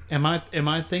 Am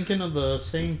I thinking of the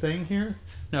same thing here?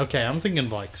 Okay, I'm thinking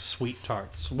of like sweet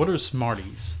tarts. What are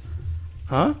Smarties?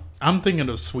 Huh? I'm thinking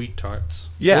of sweet tarts.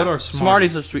 Yeah. What are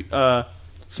Smarties? Smarties are sweet.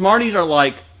 Smarties are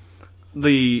like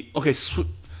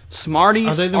Smarties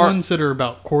Are they the ones that are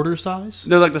about quarter size?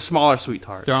 They're like the smaller sweet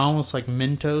tarts. They're almost like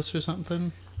Mentos or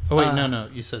something. Oh wait, Uh, no.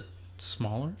 You said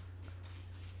smaller.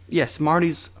 Yeah,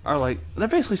 Smarties are they're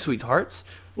basically sweet tarts.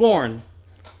 Lauren,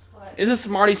 But is it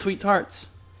Smarties sweet tarts?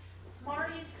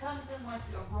 Smarties comes in like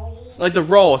a roll. Like the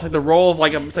roll. It's like the roll of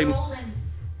It's it's like rolled in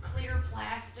clear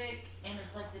plastic, and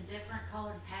it's like the different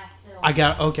colored pastel. I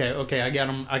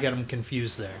got them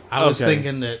confused there. I was Okay.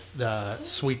 thinking that the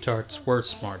sweet tarts were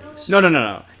Smarties.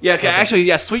 No. Yeah, okay, actually,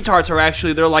 yeah, sweet tarts are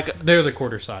actually they're like They're the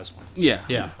quarter size ones. Yeah.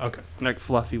 Yeah. Okay. like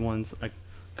fluffy ones, like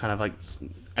kind of like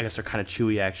I guess they're kind of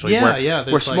chewy actually. Yeah, where, yeah, Where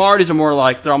there's, like- Smarties are more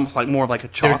like they're almost like more of like a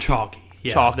They're chalky. chalky.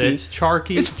 Yeah. Chalky. It's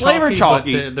chalky. It's flavored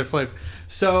chalky. But they're flavored.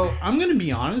 So I'm gonna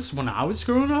be honest. When I was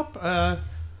growing up,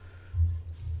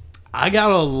 I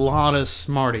got a lot of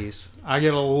Smarties. I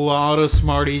get a lot of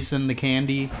Smarties in the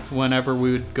candy whenever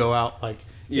we would go out. Like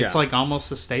Yeah. it's like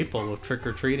almost a staple of trick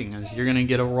or treating. Is you're gonna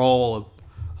get a roll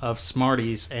of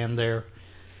Smarties, and they're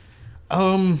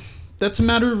that's a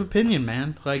matter of opinion,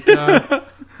 man. Like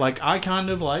like I kind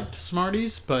of liked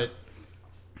Smarties, but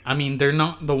I mean they're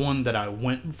not the one that I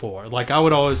went for. Like I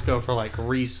would always go for like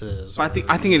Reese's. I think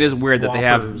it is weird that they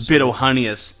have Whoppers Bit O'Honey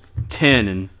as 10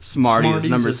 and Smarties, Smarties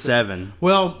number is- 7.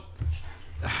 Well,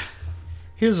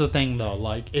 here's the thing though.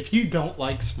 Like, if you don't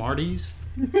like Smarties,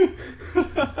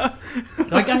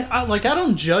 like I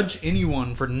don't judge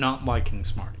anyone for not liking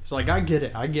Smarties. Like, I get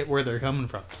it. I get where they're coming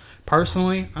from.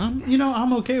 Personally,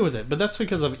 I'm okay with it. But that's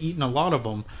because I've eaten a lot of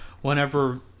them.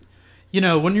 Whenever,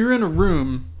 when you're in a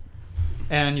room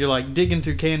and you're like digging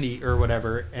through candy or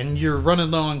whatever, and you're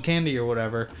running low on candy or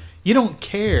whatever, you don't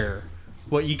care.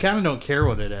 You kind of don't care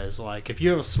what it is. Like, if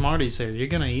you have Smarties there, you're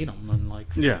gonna eat them, and like,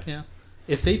 Yeah.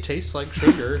 If they taste like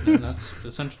sugar, then that's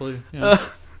essentially.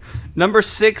 Number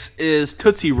 6 is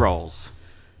Tootsie Rolls.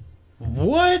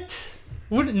 What?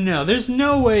 What? No, there's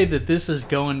no way that this is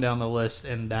going down the list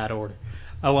in that order.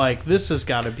 This has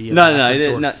got to be.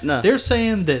 No. They're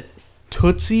saying that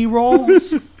Tootsie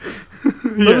Rolls.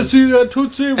 Let me see that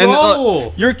Tootsie And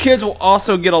Roll. your kids will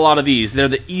also get a lot of these. They're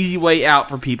the easy way out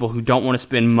for people who don't want to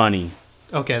spend money.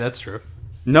 Okay, that's true.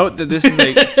 Note that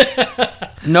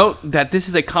this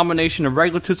is a combination of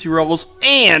regular Tootsie Rolls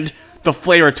and the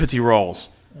flavored Tootsie Rolls,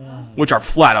 which are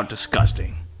flat out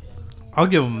disgusting. I'll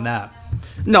give them that.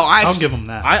 No, I'll give them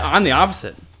that. I'm the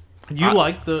opposite. You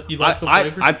like the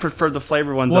flavor? I prefer the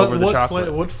flavored ones over the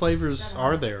chocolate. What flavors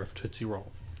are there of Tootsie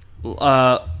Roll?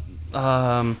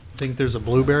 I think there's a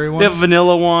blueberry one. They have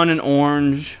vanilla one and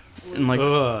orange and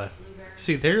like.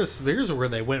 See, there's where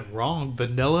they went wrong.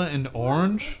 Vanilla and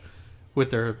orange with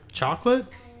their chocolate.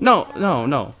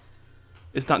 No.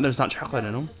 It's not. There's not chocolate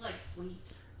in them. Just like sweet.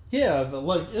 Yeah,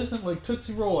 but isn't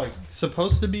Tootsie Roll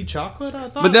supposed to be chocolate? I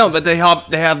thought. But no, they have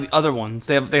the other ones.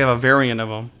 They have a variant of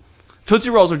them.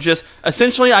 Tootsie Rolls are just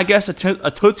essentially, I guess, a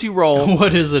Tootsie Roll.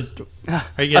 What is it? Are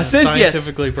you going to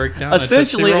scientifically break down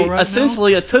essentially, a Tootsie Roll right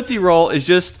essentially, a Tootsie Roll is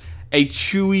just a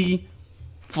chewy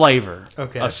flavor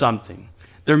of something.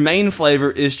 Their main flavor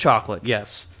is chocolate.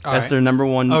 Yes, that's their number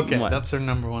one. Okay, that's their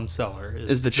number one seller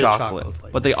is the chocolate.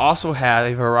 But they also have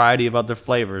a variety of other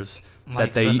flavors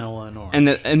like that vanilla and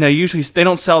orange. and they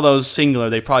don't sell those singular.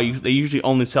 They usually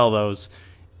only sell those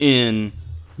in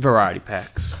variety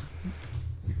packs.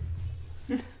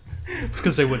 It's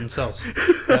because they wouldn't sell.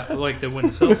 They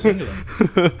wouldn't sell singular.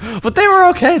 But they were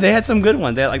okay. They had some good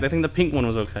ones. They had, I think the pink one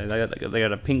was okay. They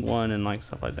had a pink one and like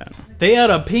stuff like that. They had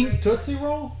a pink Tootsie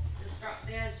Roll.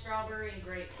 They had strawberry and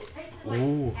grape. It tasted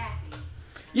like taffy.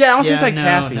 Yeah, I also like no,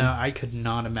 taffy. no, I could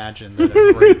not imagine that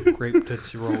a grape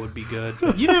Tootsie Roll would be good.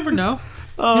 But you never know.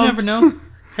 You never know.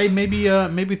 Hey,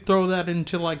 maybe throw that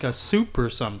into like a soup or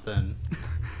something.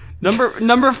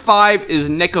 Number 5 is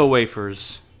Necco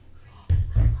wafers.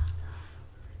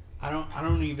 I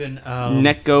don't even.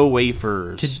 Necco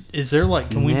wafers. Is there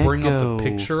can we bring up a Necco.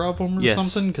 picture of them or Yes.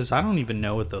 something? Because I don't even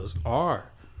know what those are.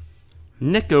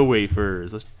 Necco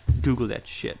wafers. Let's Google that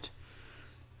shit.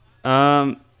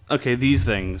 Okay, these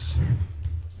things.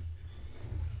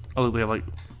 Oh, look, they have like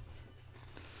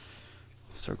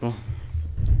circle.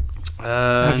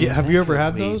 Have you ever Necco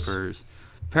had those? wafers.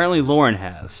 Apparently, Lauren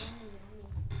has.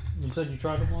 You said you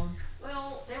tried them, Lauren?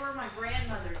 Well, they were my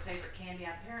grandmother's favorite candy.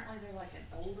 Apparently, they're like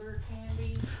an older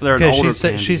candy. They're an Okay, older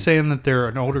candy. she's saying that they're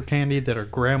an older candy that her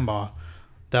grandma,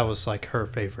 that was like her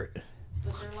favorite.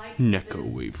 But they're like Necco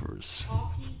this wafers.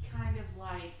 chalky kind of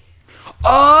like.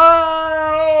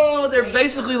 Oh, they're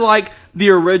basically like the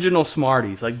original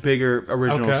Smarties, like bigger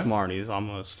original Okay. Smarties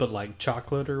almost. But like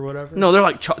chocolate or whatever? No, they're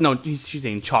like no. She's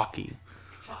saying chalky.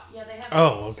 Yeah, they have Oh,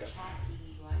 okay.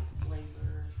 chalky like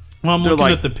flavor. Well, I'm They're looking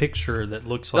like- at the picture that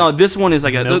looks like. No, this one is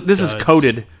like Milk this is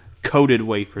Duds. coated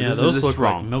wafer. Yeah, this those is look like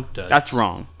wrong. Milk Duds. That's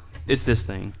wrong. It's this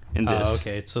thing and this. Oh,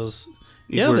 okay. It's those.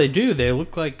 These Yeah, were- they do. They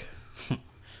look like.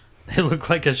 They look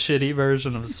like a shitty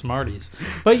version of Smarties.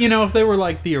 But if they were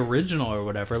like the original or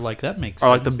whatever, like that makes sense.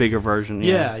 Or like the bigger version.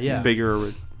 Yeah, yeah.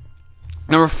 Bigger.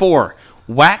 Number 4,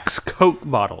 wax Coke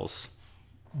bottles.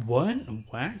 What?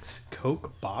 Wax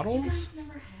Coke bottles?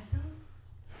 Never had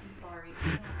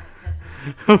those.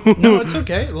 I'm sorry. No, it's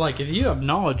okay. Like if you have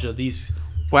knowledge of these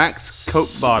Wax Coke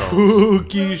bottles.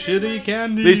 spooky shitty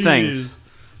candies. These things.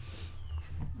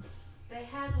 They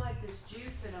had like this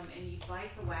juice in them, and you bite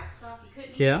the wax off. You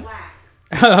couldn't Yeah. eat wax.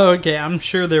 Okay, I'm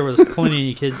sure there was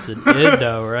plenty of kids that did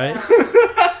though, right?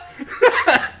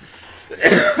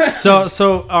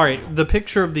 So all right, the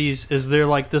picture of these is there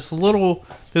like there's this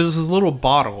little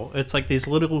bottle. It's like these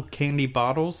little candy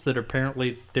bottles that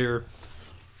apparently they're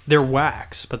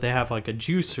wax, but they have like a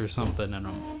juice or something in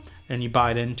them. And you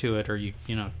bite into it or you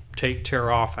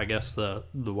tear off I guess the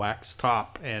wax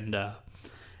top and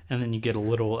then you get a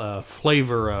little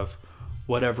flavor of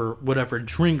whatever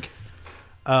drink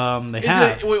they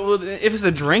have. If it's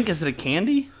a drink, is it a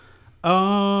candy?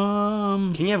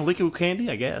 Can you have liquid candy?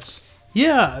 I guess.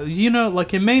 Yeah,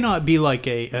 like it may not be like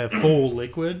a full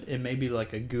liquid. It may be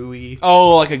like a gooey.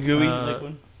 Oh, like a gooey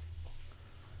liquid.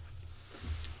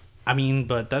 I mean,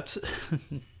 but that's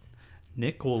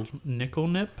nickel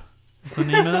nip is the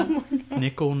name of that.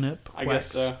 Nickel nip I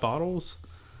wax guess so. bottles.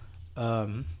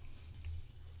 I'm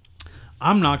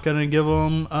not gonna give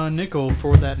them a nickel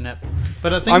for that nip,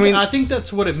 but I think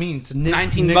that's what it means.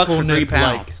 $19 for 3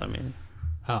 pounds. Like, I mean,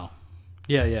 oh,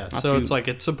 yeah. Not So too- it's like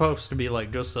it's supposed to be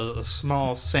like just a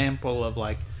small sample of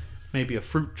like maybe a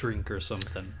fruit drink or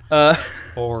something,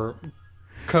 or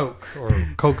Coke or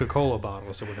Coca-Cola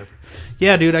bottles or whatever.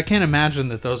 Yeah, dude, I can't imagine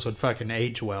that those would fucking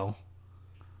age well.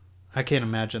 I can't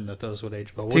imagine that those would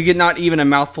age well. to get not even a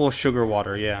mouthful of sugar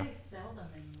water. Yeah. They sell them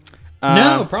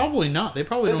anymore. No, probably not. They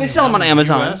probably don't. They even sell them have on in the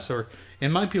Amazon. US, or it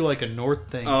might be like a North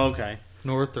thing. Oh, okay.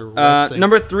 North or West thing.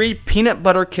 Number 3, peanut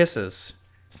butter kisses.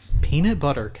 Peanut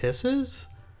butter kisses.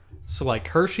 So like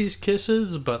Hershey's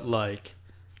Kisses, but like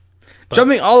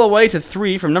Jumping all the way to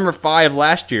 3 from number 5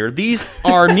 last year. These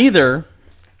are neither.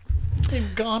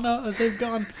 they've gone up.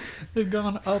 They've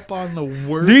gone up on the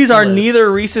worst. These are list.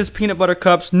 neither Reese's peanut butter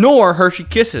cups nor Hershey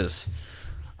Kisses.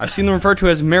 I've seen them referred to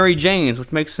as Mary Janes,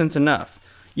 which makes sense enough.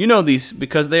 You know these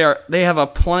because they have a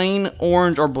plain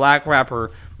orange or black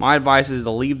wrapper. My advice is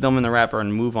to leave them in the wrapper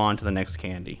and move on to the next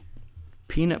candy.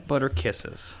 Peanut butter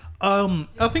kisses.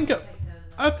 I think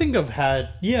I've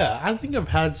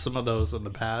had some of those in the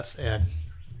past, and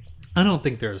I don't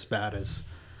think they're as bad as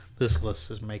this list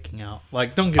is making out.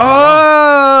 Like, don't get me wrong.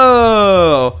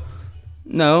 Oh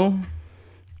no,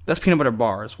 that's peanut butter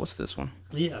bars. What's this one?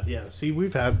 Yeah. See,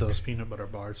 we've had those peanut butter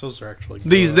bars. Those are actually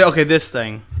good. This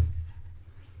thing.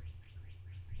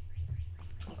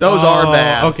 Those are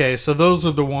bad. Okay, so those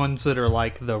are the ones that are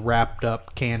like the wrapped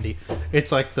up candy.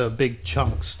 It's like the big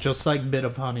chunks, just like Bit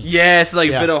of Honey. Yeah, it's like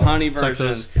Yeah. bit of honey It's like version.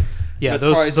 those. Yeah, That's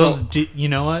probably those. so- You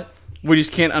know what? We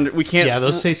just can't. We can't. Yeah,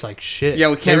 those taste like shit. Yeah,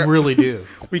 we can't- They really do.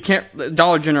 We can't.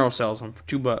 Dollar General sells them for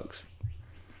 $2.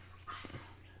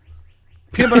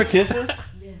 Peanut butter kisses.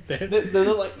 They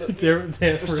look like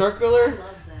they're circular. I love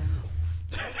them.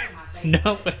 They're my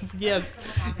No, yeah.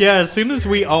 As soon as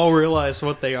we all realize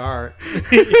what they are,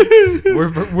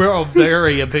 we're all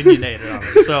very opinionated on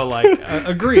it. So, like,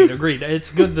 agreed.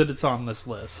 It's good that it's on this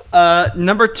list.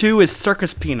 Number 2 is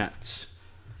Circus Peanuts.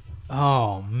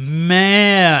 Oh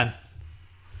man.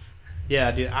 Yeah,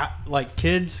 dude. Like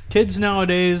kids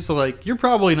nowadays, like you're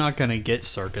probably not gonna get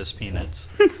Circus Peanuts.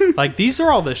 Like these are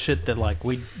all the shit that like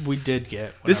we did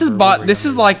get. This is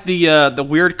like the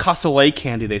weird cassoulet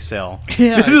candy they sell.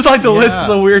 Yeah, this is like the list of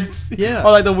the weird, Yeah.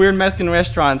 or like the weird Mexican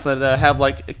restaurants that have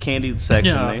like a candy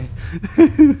section.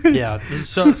 Yeah. Yeah.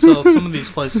 So some of these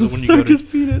places when you go Circus to,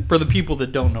 Peanuts. for the people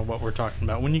that don't know what we're talking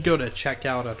about, when you go to check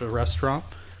out at a restaurant,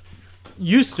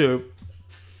 you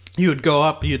would go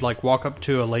up, you'd like walk up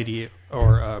to a lady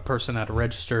or a person at a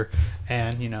register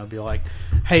and, be like,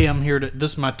 hey,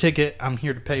 this is my ticket, I'm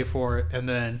here to pay for it. And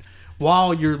then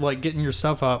while you're like getting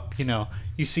yourself up,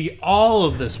 you see all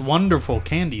of this wonderful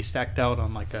candy stacked out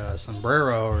on like a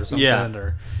sombrero or something,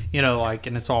 or,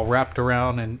 and it's all wrapped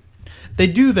around. And they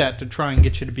do that to try and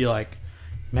get you to be like,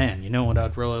 man, what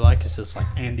I'd really like is this like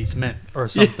Andy's Mint or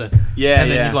something. Yeah,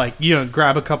 and then you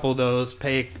grab a couple of those,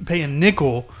 pay a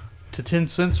nickel to 10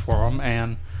 cents for them,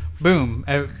 and boom,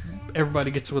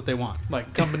 everybody gets what they want.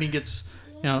 Like company gets,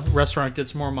 restaurant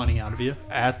gets more money out of you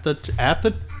at the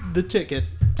ticket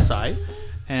site,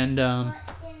 and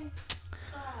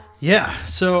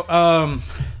so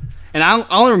And I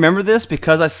only remember this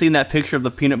because I seen that picture of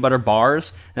the peanut butter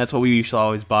bars, and that's what we used to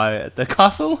always buy at the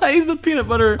cassoulet, the peanut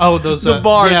butter. Oh, those the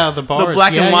bars, the bars, the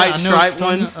black and white I know striped what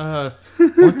you're ones. talking-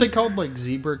 weren't they called like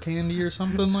zebra candy or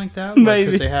something like that? Maybe.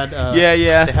 Because they had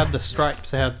they had the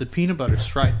stripes. They have the peanut butter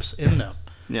stripes in them.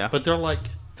 Yeah, But they're like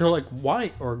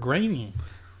white or grainy.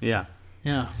 yeah.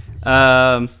 Yeah.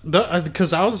 Um,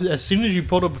 Because as soon as you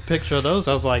pulled up a picture of those,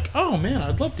 I was like, oh man,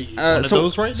 I'd love to eat one of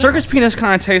those right now. Circus Peanuts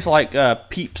kind of taste like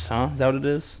Peeps, huh? Is that what it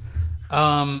is?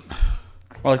 Or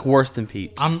like worse than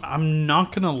Peeps? I'm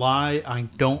not gonna lie, I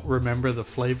don't remember the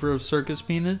flavor of Circus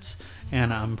Peanuts,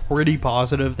 and I'm pretty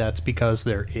positive that's because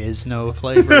there is no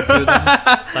flavor to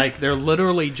them. Like they're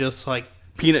literally just like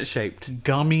Peanut shaped.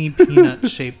 gummy peanut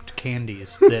shaped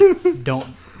candies that don't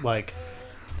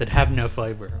that have no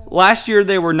flavor. Last year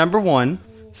they were number 1,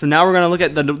 so now we're gonna look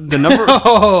at the number.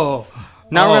 Oh,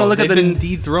 Now we're gonna look at they've the been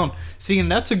dethroned. See,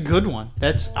 and that's a good one.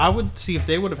 I would see if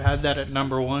they would have had that at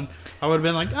number 1. I would have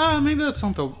been like, maybe that's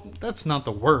not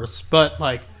the worst, but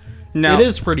like, Now, it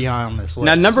is pretty high on this list.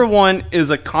 Now number 1 is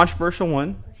a controversial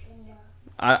one.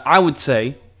 I would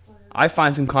say I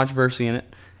find some controversy in it.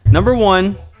 Number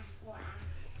 1,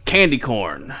 candy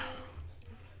corn.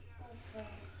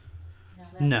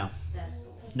 No,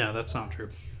 that's not true.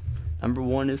 Number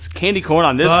 1 is candy corn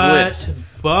on this list.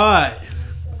 But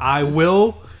I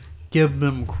will give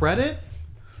them credit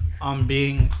on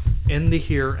being in the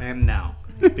here and now,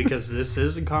 because this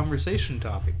is a conversation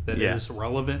topic that is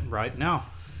relevant right now.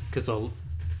 Because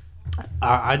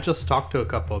I just talked to a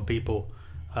couple of people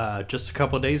just a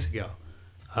couple of days ago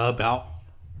about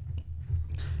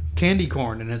candy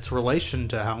corn and its relation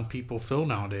to how people feel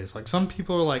nowadays. Like some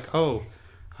people are like, oh,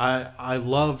 I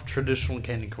love traditional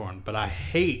candy corn, but I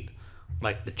hate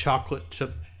like the chocolate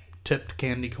tipped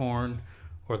candy corn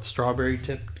or the strawberry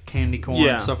tipped candy corn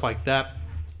and stuff like that.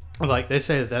 Like they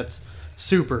say that's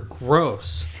super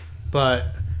gross, but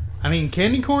I mean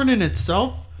candy corn in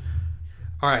itself.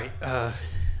 All right,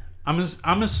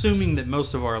 I'm assuming that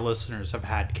most of our listeners have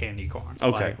had candy corn.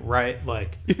 Okay, right?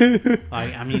 Like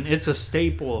I mean it's a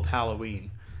staple of Halloween.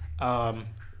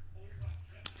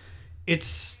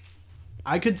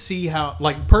 I could see how,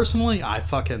 like, personally, I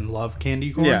fucking love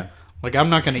candy corn. Yeah. Like, I'm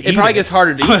not going to eat it. It probably gets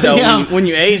harder to eat, though, when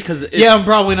you age. Cause I'm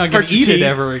probably not going to eat it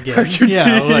ever again. Hurt your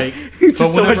teeth. Like, It's but just so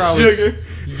whenever much I was sugar.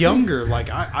 younger, like,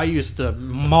 I used to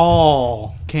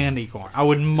maul candy corn. I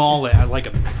would maul it like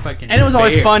a fucking And it was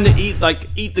always bear. fun to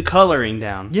eat the coloring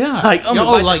down. Yeah. Like, have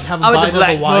a I'm bite of the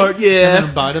black white, part, yeah. and then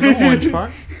a bite of the orange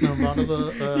part, and a bite of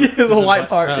the... The white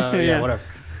part. yeah, whatever.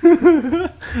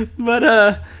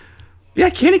 But, yeah,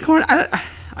 candy corn,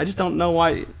 I just don't know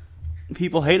why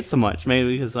people hate it so much.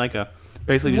 Maybe because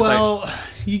basically just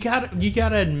you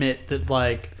gotta admit that It's all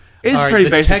right, pretty the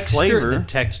basic texture, flavor. The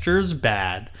texture's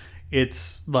bad.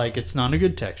 It's not a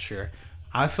good texture.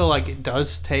 I feel like it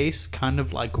does taste kind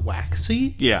of like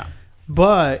waxy. Yeah.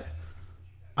 But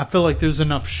I feel like there's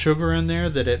enough sugar in there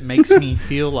that it makes me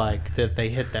feel like that they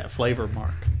hit that flavor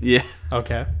mark. Yeah.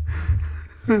 Okay.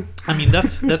 I mean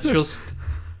that's just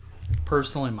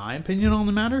personally my opinion on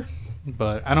the matter.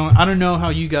 But I don't know how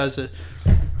you guys if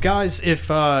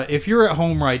you're at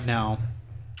home right now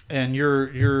and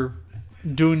you're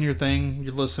doing your thing,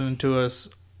 you're listening to us,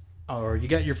 or you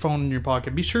got your phone in your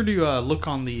pocket, be sure to look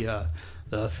on the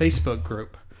Facebook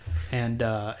group, and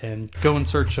go and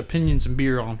search Opinions and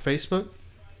Beer on Facebook,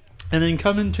 and then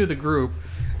come into the group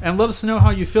and let us know how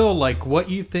you feel, like what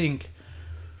you think.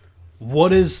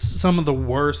 What is some of the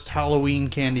worst Halloween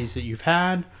candies that you've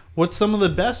had? What's some of the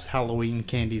best Halloween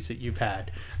candies that you've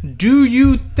had? Do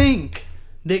you think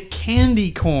that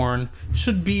candy corn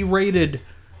should be rated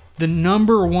the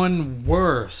number one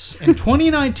worst? In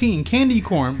 2019, candy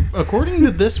corn, according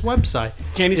to this website,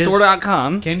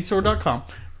 Candystore.com. Candystore.com.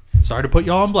 Sorry to put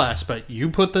y'all on blast, but you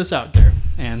put this out there,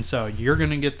 and so you're going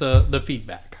to get the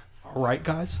feedback. All right,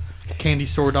 guys?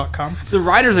 Candystore.com. The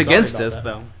writer's Sorry against about this, that.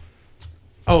 though.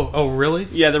 Oh, really?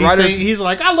 Yeah, the He's writers- saying- he's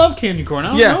like, I love candy corn. I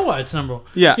don't Yeah. know why it's number one.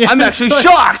 Yeah, I'm it's actually like-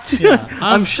 shocked. Yeah,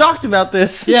 I'm shocked about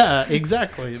this. Yeah,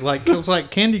 exactly. Like, it's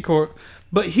like candy corn.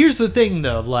 But here's the thing,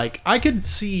 though. Like, I could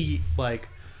see, like,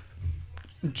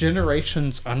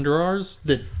 generations under ours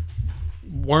that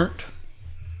weren't,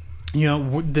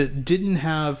 that didn't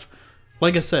have,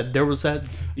 like I said, there was that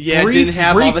Yeah, brief, didn't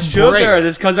have all the brief sugar. break.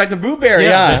 This comes back to blueberry.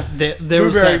 Yeah, There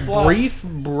was Blueberry that fluff. brief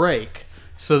break,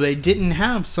 so they didn't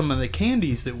have some of the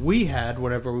candies that we had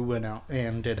whenever we went out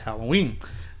and did Halloween.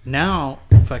 Now,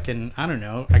 fucking, I don't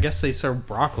know. I guess they serve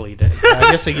broccoli to. I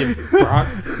guess they give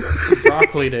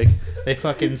broccoli to. They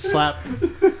fucking slap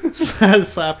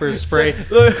or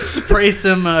spray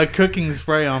some cooking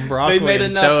spray on broccoli made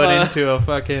and enough, throw it into a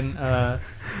fucking a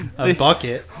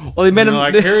bucket. Well, they made And them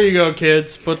they're like, here you go,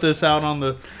 kids. Put this out on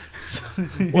the.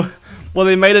 Well,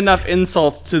 they made enough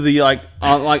insults to the on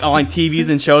TVs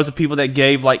and shows of people that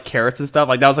gave like carrots and stuff.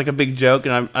 Like that was like a big joke,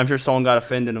 and I'm sure someone got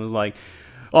offended and was like,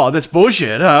 "Oh, that's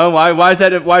bullshit, huh? Why is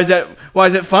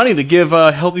that funny to give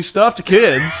healthy stuff to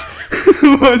kids?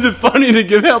 Why is it funny to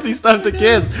give healthy stuff to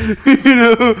kids?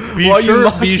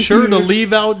 Be sure to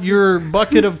leave out your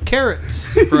bucket of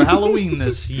carrots for Halloween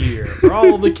this year for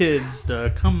all the kids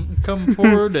to come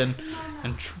forward and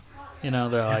they're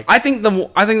like, I think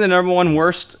the number one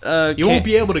worst. you won't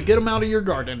be able to get them out of your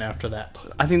garden after that.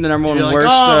 I think the number one You're like,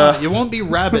 worst. you won't be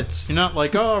rabbits. You're not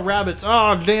like, oh, rabbits.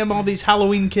 Oh, damn, all these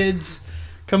Halloween kids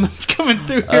coming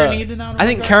through here and eating out of I our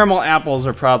think garden. caramel apples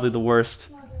are probably the worst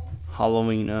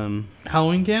Halloween.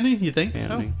 Halloween candy. You think so?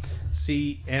 Candy.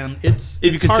 See, and it's If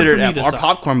you it's hard consider for it me to apple, or decide.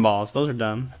 popcorn balls, those are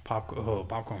dumb.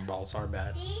 Popcorn balls are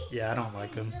bad. Yeah, I don't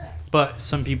like them, but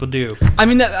some people do. I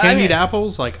mean, Candied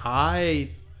apples, like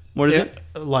what is it?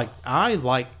 Like I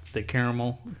like the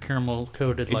caramel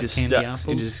coated It like just candy sticks.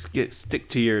 apples. It just stick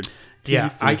to your teeth.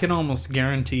 Yeah, I can almost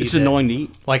guarantee. It's that, annoying to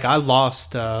eat. Like I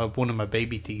lost one of my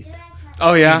baby teeth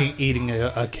Oh yeah, eating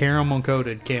a caramel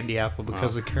coated candy apple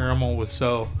because the caramel was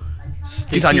so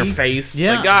sticky. it's on your face.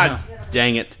 Yeah, It's like, God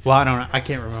dang it. Well, I don't know. I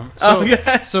can't remember. So, Oh,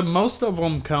 yeah. so most of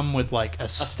them come with like a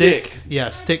stick. stick. Yeah,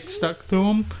 a stick stuck through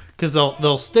them because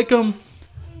they'll stick them,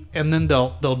 and then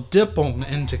they'll dip them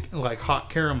into like hot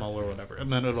caramel or whatever, and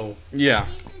then it'll Yeah.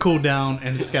 cool down,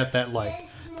 and it's got that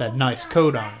nice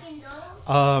coat on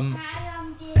it.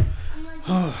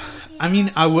 I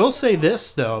mean, I will say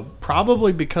this though,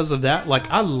 probably because of that, like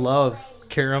I love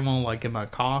caramel like in my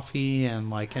coffee and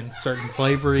like in certain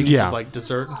flavorings Yeah. of like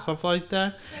dessert and stuff like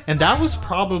that. And that was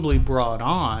probably brought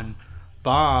on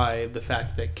by the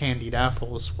fact that candied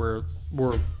apples were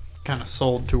kind of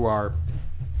sold to our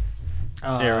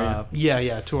Area.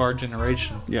 Yeah, to our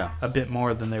generation. Yeah. A bit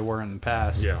more than they were in the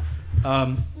past. Yeah.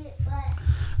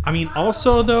 I mean,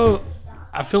 also though,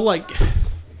 I feel like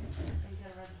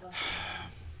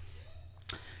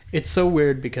it's so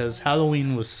weird because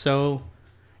Halloween was so.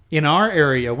 In our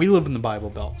area, we live in the Bible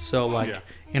Belt, so like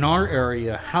in our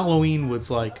area, Halloween was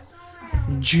like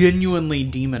genuinely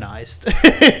demonized.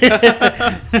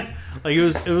 Like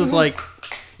it was like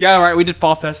Yeah, right. We did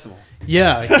fall festival.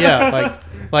 yeah,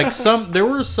 like there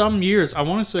were some years. I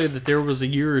want to say that there was a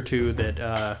year or two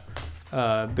that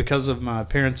because of my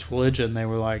parents' religion, they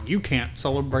were like, you can't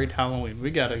celebrate Halloween.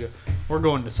 We're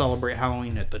going to celebrate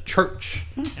Halloween at the church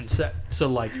instead. So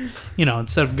like,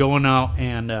 instead of going out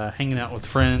and hanging out with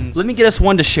friends. Let me get us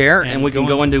one to share, and And we can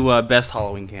go going- into best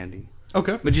Halloween candy.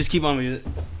 Okay. But just keep on with it.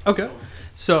 Okay.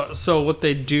 So what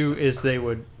they'd do is they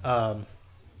would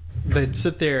they'd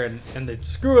sit there and they'd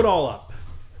screw it all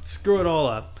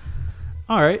up.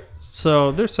 All right.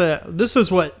 So this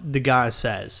is what the guy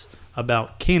says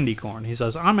about candy corn. He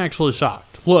says, "I'm actually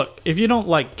shocked. Look, if you don't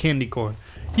like candy corn,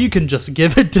 you can just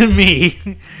give it to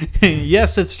me.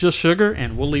 Yes, it's just sugar,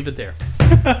 and we'll leave it there."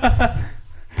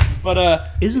 But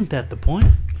Isn't that the point?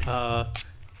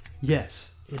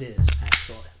 Yes, it is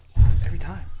actually. every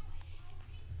time,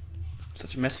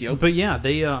 such a messy open. But yeah,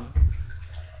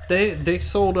 they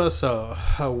sold us a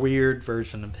weird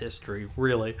version of history,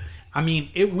 really. I mean,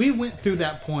 we went through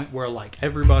that point where like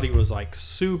everybody was like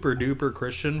super duper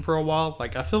Christian for a while.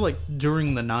 Like I feel like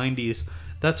during the 90s,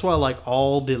 that's why like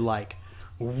all the like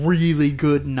really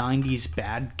good 90s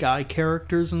bad guy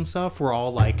characters and stuff were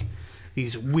all like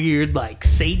these weird like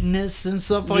Satanists and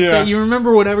stuff like that. You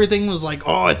remember when everything was like,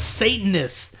 oh, it's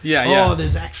Satanists. Yeah. Oh,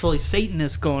 there's actually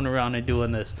Satanists going around and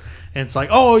doing this. And it's like,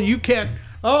 oh, you can't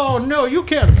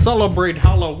celebrate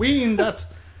Halloween.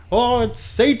 It's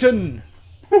Satan.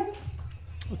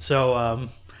 So,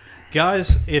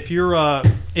 guys, if you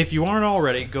aren't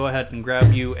already, go ahead and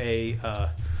grab you a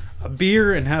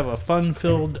beer and have a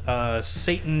fun-filled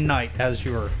Satan night as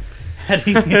you're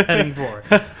heading for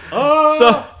it.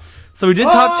 So we did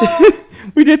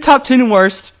we did top 10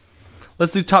 worst.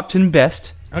 Let's do top 10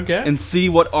 best. Okay. And see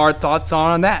what our thoughts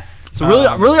are on that. So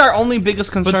really, our only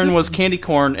biggest concern was candy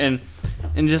corn and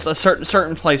just a certain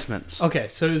placements. Okay,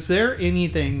 so is there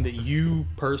anything that you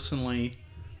personally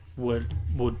would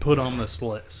put on this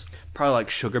list? Probably like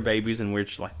sugar babies and weird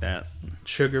shit like that.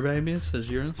 Sugar babies is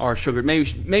yours? Or sugar,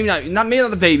 maybe not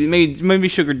the baby, maybe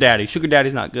sugar daddy. Sugar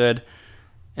daddy's not good.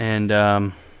 And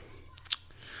I'm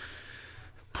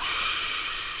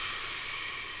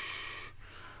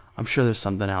sure there's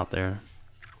something out there.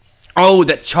 Oh,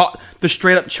 the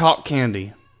straight up chalk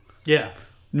candy. Yeah.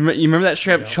 You remember that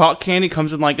straight up chalk candy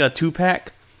comes in like a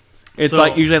 2-pack? It's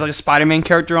like usually like a Spider-Man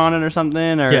character on it or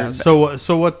something. Or yeah.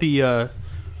 So what the Candy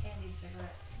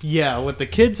cigarettes. what the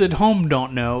kids at home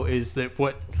don't know is that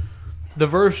what the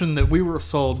version that we were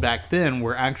sold back then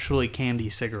were actually candy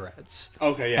cigarettes.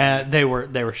 Okay, yeah. They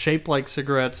were shaped like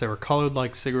cigarettes. They were colored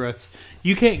like cigarettes.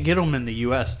 You can't get them in the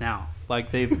U.S. now.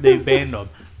 Like they've banned them.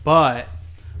 But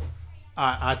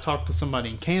I talked to somebody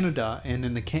in Canada, and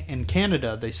in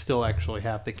Canada they still actually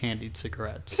have the candied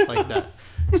cigarettes like that.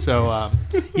 So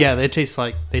yeah, they taste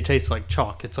like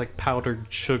chalk. It's like powdered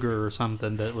sugar or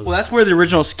something that was. Well, that's where the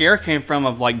original scare came from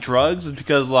of like drugs. It's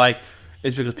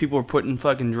because people were putting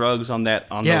fucking drugs on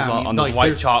those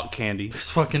white chalk candy.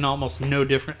 It's fucking almost no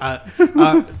different.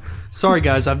 Sorry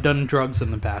guys, I've done drugs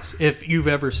in the past. If you've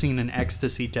ever seen an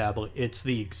ecstasy tablet, it's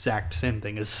the exact same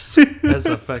thing as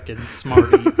a fucking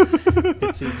Smartie.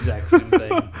 It's the exact same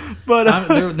thing.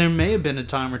 But there may have been a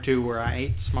time or two where I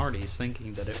ate Smarties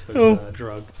thinking that it was a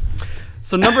drug.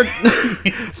 So number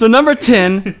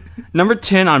 10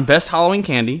 on best Halloween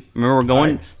candy. Remember we're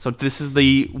going. Right. So this is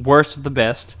the worst of the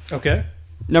best. Okay.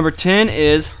 Number 10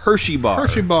 is Hershey Bar.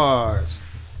 Hershey Bars.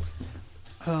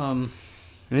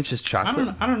 And it's just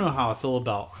chocolate. I don't know how I feel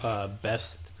about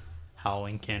best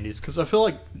Halloween candies because I feel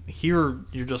like here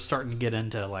you're just starting to get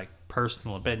into like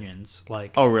personal opinions.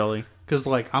 Like, oh really? Because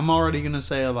like I'm already gonna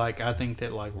say like I think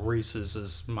that like Reese's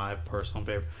is my personal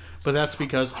favorite, but that's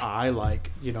because I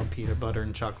like peanut butter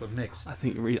and chocolate mix. I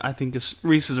think it's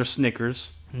Reese's or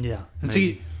Snickers. Yeah, and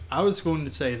see, I was going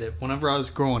to say that whenever I was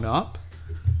growing up,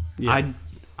 I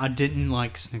didn't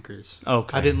like Snickers.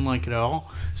 Okay, I didn't like it at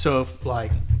all. So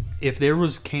if there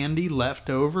was candy left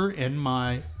over in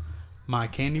my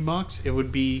candy box, it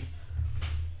would be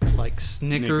like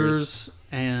Snickers.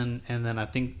 And then I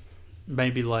think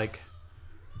maybe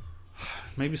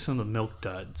some of the Milk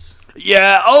Duds.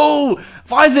 Yeah. Oh,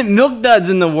 why isn't Milk Duds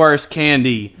in the worst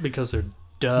candy? Because they're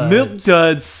duds. Milk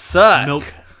Duds suck.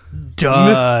 Milk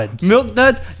Duds. Milk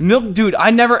Duds. Dude, I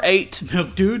never ate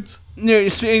Milk Dudes. No,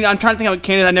 I'm trying to think of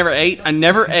candy I never ate. I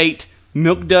never ate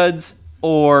Milk Duds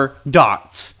or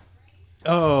Dots.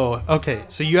 Oh, okay.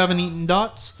 So you haven't eaten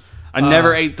Dots? I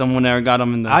never ate them when I got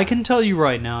them in the... I can tell you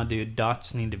right now, dude,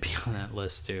 Dots need to be on that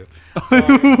list, too.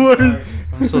 Sorry.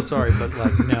 I'm so sorry, but,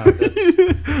 no.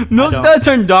 That's, Milk Duds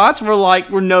and Dots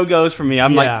were no-goes for me.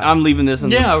 I'm I'm leaving this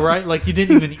in Yeah, right? Like, you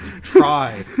didn't even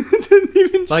try. Didn't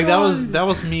even try. Like, that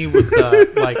was me with,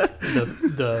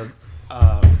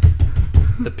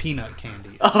 the peanut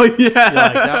candies. Oh, yeah.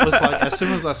 Like, that was, as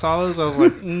soon as I saw those, I was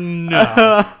like,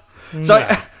 no. So,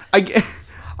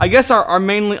 I guess our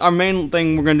main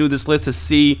thing we're gonna do with this list is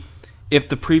see if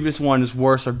the previous one is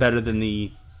worse or better than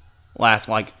the last.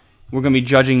 Like we're gonna be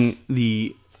judging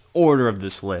the order of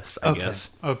this list, I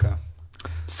guess. Okay.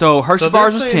 So Hershey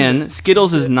Bars is 10,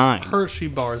 Skittles is 9. Hershey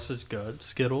Bars is good.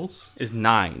 Skittles is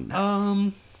 9.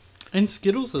 And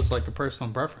Skittles is like a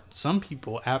personal preference. Some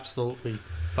people absolutely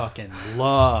fucking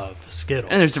love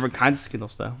Skittles. And there's different kinds of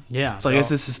Skittles though. Yeah. So I guess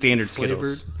this is standard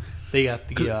flavored. Skittles. They got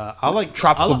the I like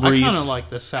Tropical Breeze. I kind of like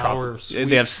the sour. Sweet,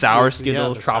 they have sour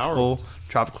Skittles, yeah, tropical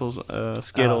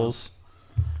Skittles,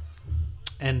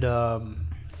 and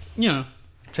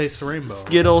Taste the Rainbow.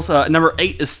 Skittles. Number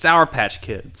 8 is Sour Patch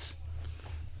Kids.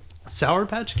 Sour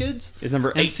Patch Kids is number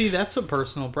And 8. see, that's a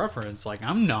personal preference. Like,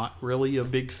 I'm not really a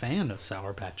big fan of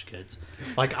Sour Patch Kids.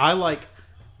 Like, I like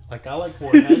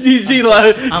Warheads.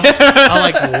 I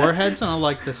like Warheads, and I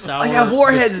like the sour. Oh yeah,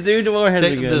 Warheads, dude. Warheads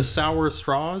are good. The sour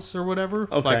straws or whatever.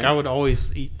 Okay. Like, I would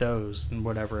always eat those and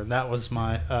whatever. And that was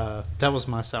my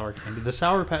sour candy. The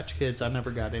Sour Patch Kids, I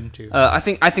never got into. I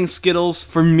think Skittles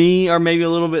for me are maybe a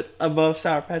little bit above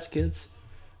Sour Patch Kids.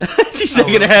 She's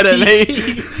shaking her head at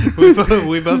me.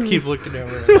 we both keep looking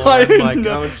over at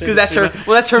Because that's her.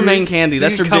 Well, that's her main candy. So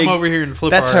that's you her come big. over here and flip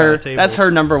That's our her. table. That's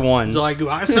her number one. Like,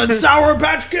 I said, Sour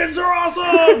Patch Kids are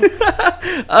awesome.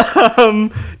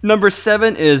 Number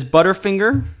 7 is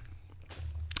Butterfinger.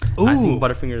 Ooh, I think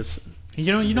Butterfinger's.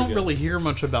 you don't really hear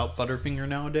much about Butterfinger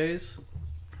nowadays.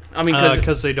 I mean,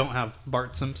 Because they don't have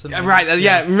Bart Simpson. right?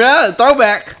 Yeah.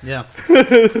 Throwback. Yeah.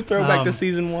 Throwback to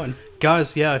season 1.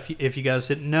 Guys, yeah, if you guys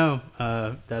didn't know,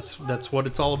 that's what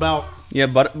it's all about. Yeah,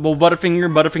 Butterfinger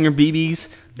BBs.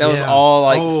 That was Yeah. all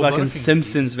like Oh, fucking Butterfinger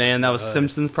Simpsons, man. That was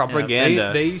Simpsons propaganda.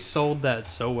 Yeah, they sold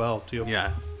that so well too.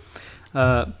 Yeah.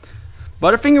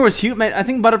 Butterfinger was huge, man. I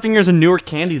think Butterfinger is a newer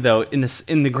candy though in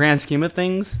the grand scheme of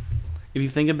things. If you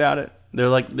think about it, they're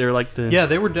like the Yeah,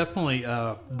 they were definitely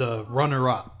the runner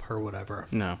up or whatever.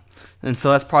 no, and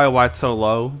so that's probably why it's so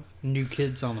low. New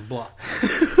Kids on the Block.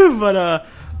 But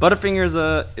Butterfinger's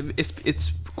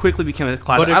it's quickly became a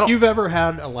classic. But if you've ever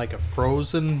had a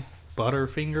frozen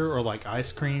Butterfinger or like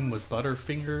ice cream with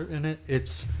Butterfinger in it,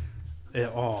 it's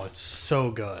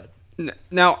so good.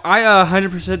 Now I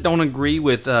 100% don't agree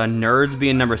with Nerds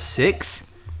being number 6.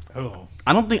 Oh.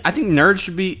 I think Nerds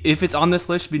should be, if it's on this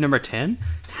list, should be number 10.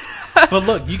 But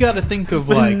look, you got to think of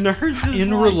Nerds is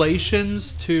in like-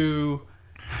 relations to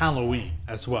Halloween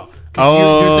as well. Because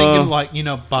you're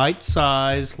thinking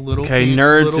bite-sized little. Okay,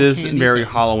 little Nerds is candy very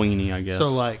things. Halloweeny, I guess.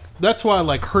 So that's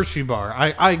why Hershey bar.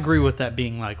 I agree with that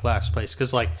being last place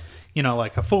because a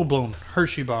full-blown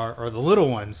Hershey bar or the little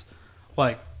ones,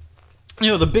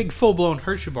 the big full-blown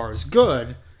Hershey bar is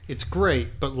good. It's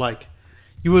great, but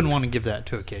you wouldn't want to give that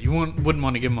to a kid. You wouldn't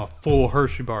want to give them a full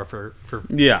Hershey bar for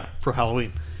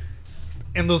Halloween.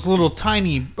 And those little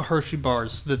tiny Hershey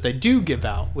bars that they do give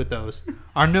out with those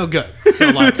are no good. So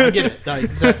I get it.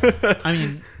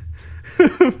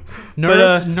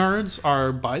 Nerds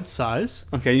are bite size.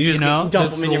 Okay, you just dump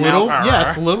it's them in your little, mouth. Yeah,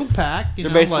 it's a little pack. They're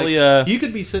basically you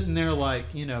could be sitting there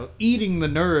eating the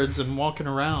Nerds and walking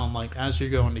around as you're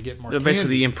going to get more. They're candy. basically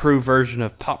the improved version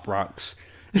of Pop Rocks.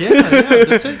 Yeah,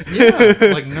 that's it. Yeah,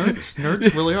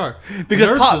 nerds really are.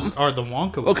 Because nerds are the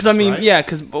Wonka ones, Well, because I mean, right? yeah,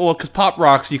 because Pop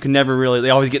Rocks you can never really.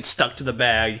 They always get stuck to the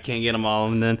bag. You can't get them all,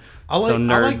 and then I like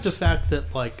Nerds. the fact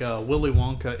that Willy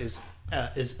Wonka is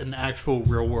an actual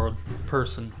real world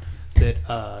person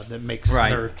that makes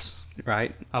Right. Nerds.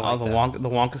 Right. I like the that.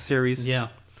 Wonka series. Yeah.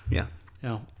 Yeah.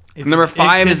 Number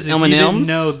 5 is If you didn't M&M's.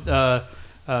 know,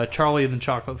 Charlie and the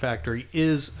Chocolate Factory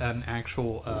is an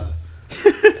actual.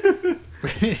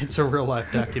 It's a real life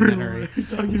documentary.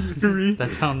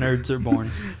 That's how nerds are born.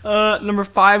 Number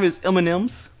 5 is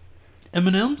M&M's.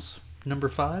 M&M's, number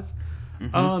 5.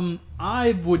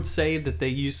 I would say that they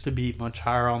used to be much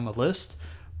higher on the list,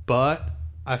 but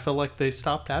I feel like they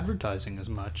stopped advertising as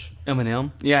much.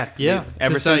 M&M. Yeah. Yeah,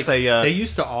 Ever 'cause, since they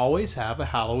used to always have a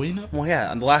Halloween. Well,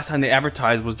 yeah. The last time they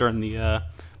advertised was during the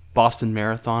Boston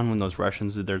Marathon when those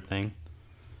Russians did their thing.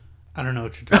 I don't know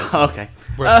what you're talking about. Okay.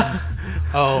 Russians.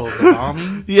 Oh, the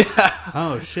bombing? Yeah.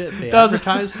 Oh shit! They That was-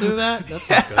 advertised through that. That's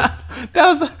not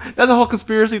good. That's a whole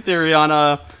conspiracy theory on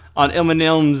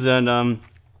M&M's and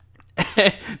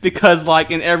because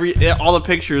in all the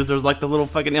pictures there's the little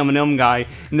fucking M&M guy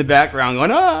in the background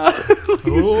going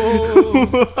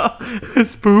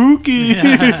spooky.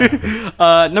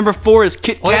 Number 4 is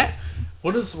Kit Kat.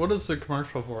 What is the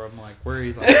commercial for him where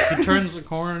he turns the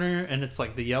corner and it's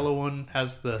the yellow one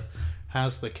has the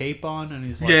cape on and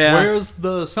he's Yeah. where's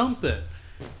the something?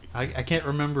 I can't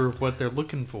remember what they're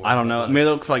looking for. I don't know. Maybe it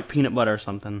looks like peanut butter or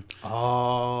something.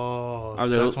 Oh, Are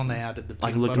they that's when they added the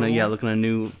peanut looking butter at one? looking at a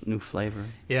new flavor.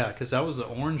 Yeah, because that was the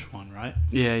orange one, right?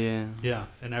 Yeah. Yeah,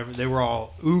 and they were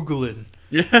all oogling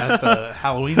Yeah. at the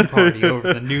Halloween party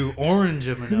over the new orange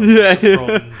M&M Yeah. that's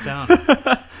rolling down.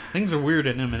 Things are weird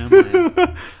in M&M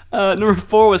land. Number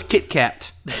 4 was Kit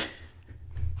Kat.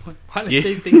 Why did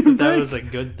they think that was a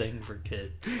good thing for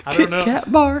kids? I don't know. Kit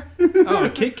Kat bar.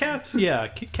 Oh, Kit Kats? Yeah,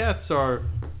 Kit Kats are...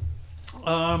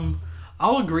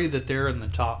 I'll agree that they're in the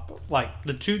top.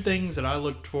 The two things that I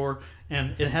looked for,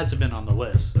 and it hasn't been on the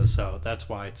list, so that's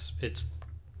why it's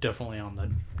definitely on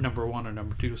the number 1 or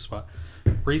number 2 spot.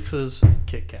 Reese's,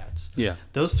 Kit Kats. Yeah.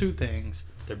 Those two things,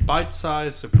 they're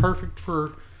bite-sized, they're perfect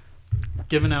for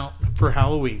giving out for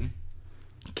Halloween.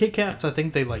 Kit Kats, I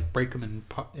think they like break them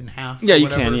in half. Yeah, or you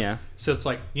whatever. can, yeah. So it's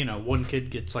like, one kid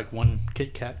gets like one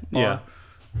Kit Kat bar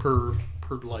per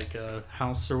like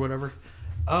house or whatever.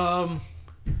 I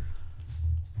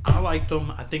like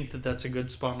them. I think that's a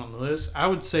good spot on the list. I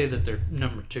would say that they're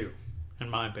number 2, in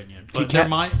my opinion. But Kit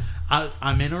Kats?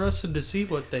 I'm interested to see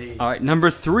what they. All right,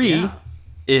 number 3 Yeah.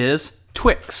 is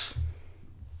Twix.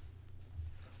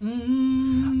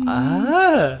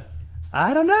 I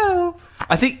don't know.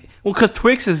 I think because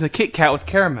Twix is a Kit Kat with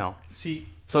caramel. See,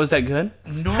 So is that good?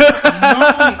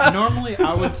 normally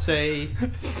I would say.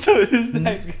 So is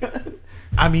that good?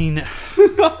 I mean,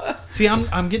 see,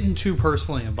 I'm getting too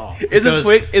personally involved. Is it because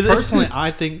Twix? Personally,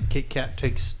 I think Kit Kat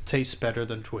tastes better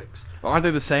than Twix. Aren't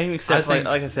they the same? Except I think-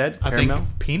 like I said, I caramel.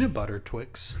 think peanut butter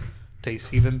Twix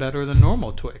tastes even better than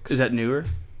normal Twix. Is that newer?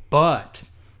 But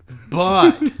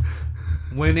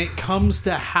when it comes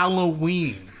to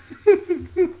Halloween,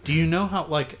 do you know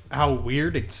how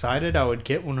weird excited I would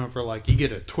get whenever like you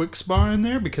get a Twix bar in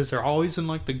there, because they're always in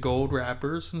like the gold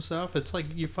wrappers and stuff. It's like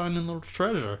you're finding a little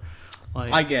treasure.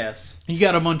 Like, I guess. you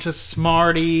got a bunch of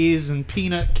Smarties and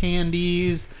peanut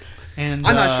candies, and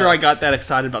I'm not sure I got that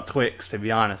excited about Twix, to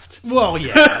be honest. Well,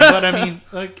 yeah, but I mean,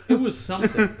 like, it was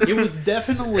something. It was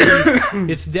definitely,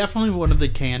 it's definitely one of the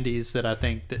candies that I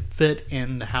think that fit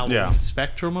in the Halloween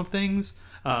spectrum of things.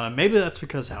 Maybe that's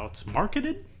because how it's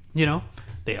marketed.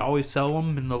 They always sell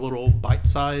them in the little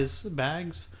bite-size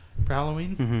bags for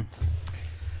Halloween. Mm-hmm.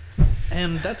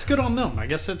 And that's good on them. I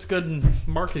guess that's good in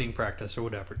marketing practice or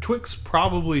whatever. Twix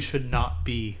probably should not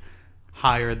be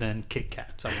higher than Kit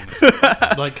Kats. I want to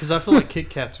say, because I feel like Kit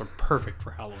Kats are perfect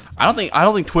for Halloween. I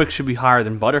don't think Twix should be higher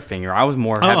than Butterfinger. I was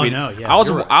more happy. no, yeah, I was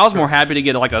you're right, I was more happy to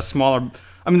get like a smaller.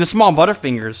 I mean, the small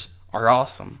Butterfingers are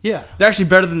awesome. Yeah. They're actually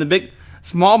better than the big.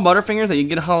 Small Butterfingers that you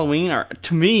get at Halloween are,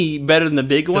 to me, better than the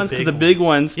big ones, because the big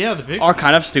ones are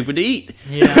kind of stupid to eat.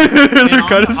 Yeah, They're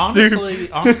kind of stupid.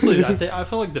 Honestly, I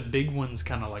feel like the big ones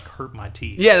kind of like hurt my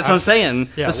teeth. Yeah, that's what I'm saying.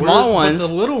 Yeah, the small ones, but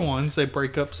the little ones, they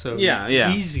break up so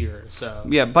easier. So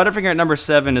yeah, Butterfinger at number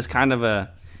 7 is kind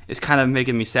of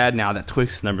making me sad now that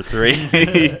Twix is number 3.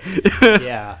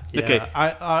 yeah. Okay.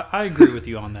 I agree with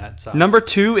you on that. Size. Number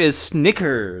 2 is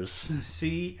Snickers.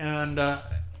 See, and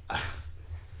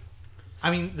I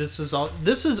mean, this is all.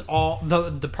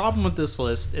 The problem with this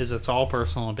list is it's all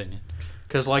personal opinion.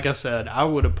 Because, like I said, I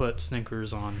would have put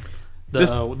Snickers on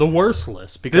the worst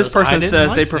list. Because This person I didn't says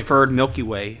like they Snickers. preferred Milky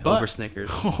Way over Snickers.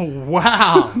 Oh,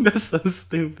 wow. That's so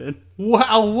stupid.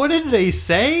 Wow, what did they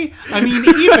say? I mean,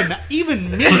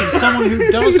 even me, someone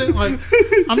who doesn't like,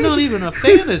 I'm not even a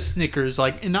fan of Snickers.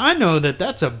 Like, and I know that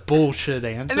that's a bullshit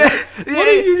answer. What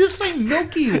did you just say?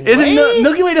 Milky Way?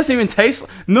 Milky Way doesn't even taste.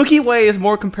 Milky Way is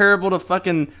more comparable to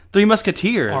fucking Three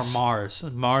Musketeers. Or Mars.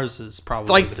 Mars is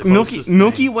probably like the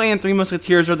Milky Way and Three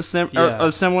Musketeers are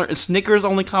are similar. Snickers'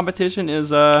 only competition is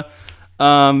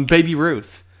Baby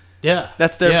Ruth. Yeah,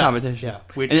 that's their competition. Yeah,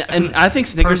 which, and I think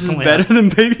Snickers is better than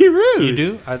Baby Ruth. You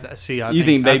do? I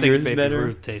think Baby Ruth is better?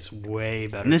 Ruth tastes way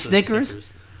better than than Snickers.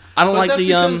 I don't like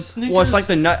the Snickers, well, it's like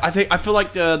the nut. I feel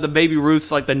like the Baby Ruths,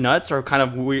 like the nuts, are kind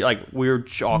of weird, like weird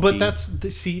chalky. But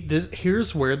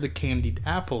here's where the candied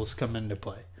apples come into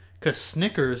play, because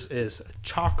Snickers is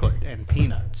chocolate and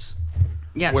peanuts.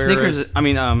 Yeah, Snickers. I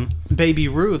mean, Baby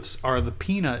Ruths are the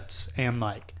peanuts and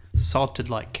like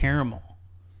salted like caramel.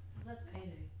 That's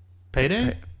Payday.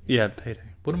 Payday? Yeah, Payday.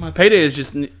 What am I? Payday is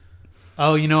just.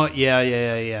 Oh, you know what? Yeah.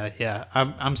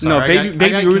 I'm sorry. No, Baby I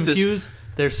got Ruth confused. is.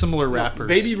 They're similar wrappers.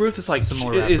 Baby Ruth is like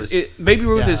similar wrappers. Baby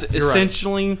Ruth is you're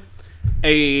essentially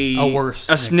a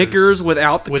Snickers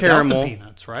without the caramel. The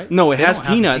peanuts, right? No, it They has don't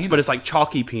have peanuts, but it's like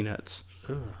chalky peanuts.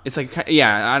 Ugh. It's like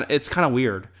it's kind of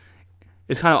weird.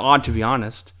 It's kind of odd, to be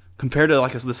honest, compared to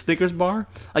like the Snickers bar.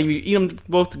 Like if you eat them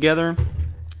both together,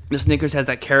 the Snickers has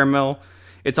that caramel.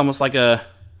 It's almost like a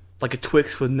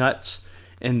Twix with nuts,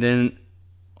 and then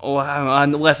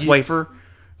on the left wafer.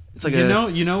 It's like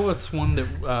you know what's one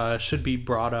that should be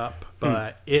brought up,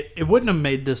 but it wouldn't have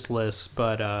made this list,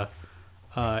 but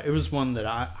it was one that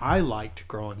I liked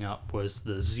growing up, was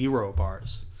the Zero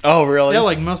bars. Oh, really? Yeah,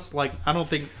 I don't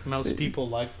think most people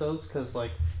like those, because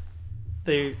like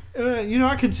they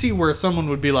I could see where someone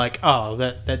would be like, oh,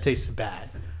 that tasted bad,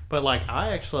 but like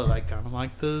I actually kind of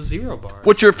like the Zero bars.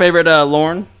 What's your favorite,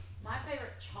 Lauren? My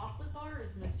favorite chocolate bar is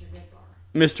Mr. Good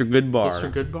Bar. Mr. Good Bar.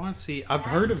 Mr. Good Bar? See, I've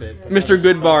heard of it. Mr.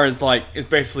 Good Bar is it's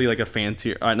basically like a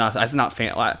fancy, it's not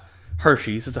fan, like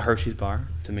Hershey's. It's a Hershey's bar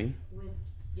to me. With,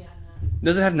 nuts.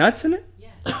 Does it have nuts in it? Yeah.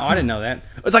 Oh, I didn't know that.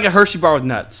 It's like a Hershey bar with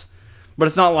nuts, but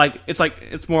it's not like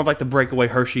it's more of like the breakaway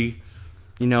Hershey,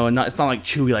 and it's not like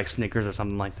chewy like Snickers or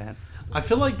something like that. I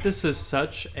feel like this is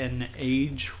such an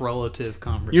age relative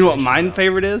conversation. You know what my though.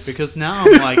 favorite is? Because now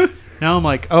I'm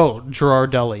like, oh,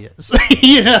 Girardelli is.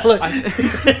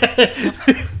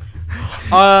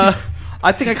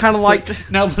 I think I kind of liked.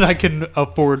 Now that I can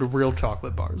afford real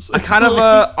chocolate bars. I kind of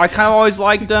always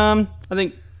liked. I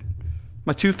think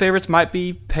my two favorites might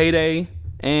be Payday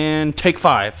and Take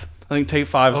 5. I think Take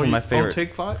 5 is one of my favorite.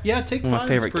 Take 5? Yeah, Take one 5 of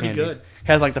my favorite is pretty candies. good.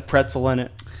 Has like the pretzel in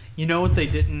it. You know what they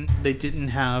didn't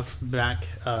have back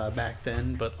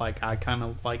then, but like I kind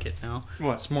of like it now.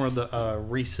 What? It's more of the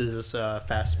Reese's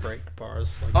Fast Break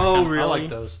bars. Like, Oh, I really? like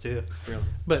those too. Really?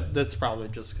 But that's probably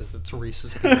just because it's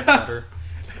Reese's peanut butter.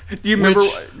 Do you remember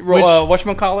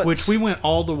whatchamacallit? Which we went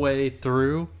all the way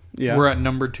through. Yeah. We're at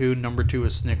number 2. Number 2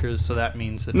 is Snickers, so that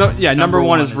means that number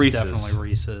one is Reese's. Definitely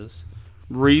Reese's.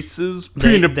 Reese's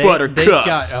peanut butter they've cups.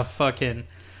 Got a fucking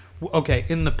okay.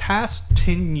 In the past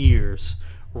 10 years,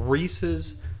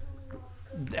 Reese's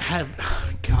have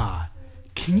God.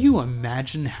 Can you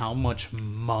imagine how much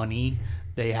money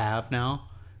they have now?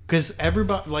 Because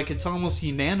everybody, like, it's almost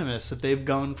unanimous that they've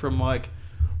gone from like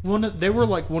they were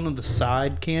like one of the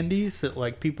side candies that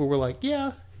like people were like,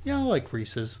 yeah, I like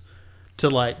Reese's. To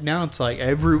like now it's like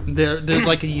there's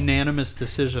like a unanimous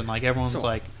decision. Like everyone's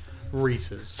like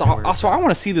Reese's. So I want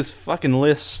to see this fucking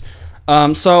list.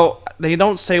 So they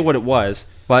don't say what it was,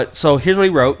 but so here's what he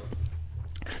wrote.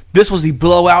 This was the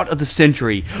blowout of the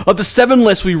century. Of the 7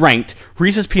 lists we ranked,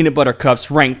 Reese's Peanut Butter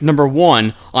Cups ranked number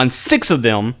 1 on 6 of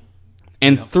them,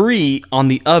 and 3 on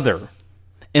the other.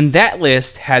 And that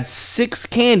list had 6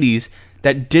 candies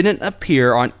that didn't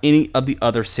appear on any of the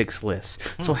other 6 lists.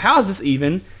 So how is this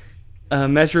even a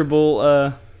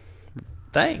measurable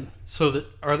thing? So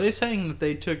are they saying that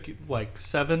they took like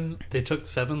 7? They took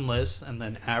 7 lists and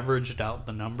then averaged out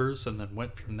the numbers and then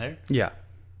went from there. Yeah.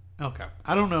 Okay.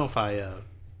 I don't know if I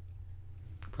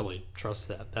really trust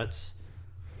that. That's.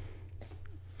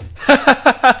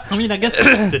 I mean, I guess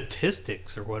it's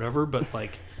statistics or whatever, but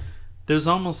like, there's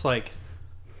almost like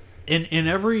in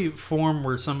every form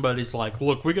where somebody's like,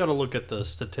 "Look, we got to look at the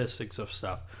statistics of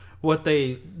stuff." What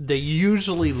they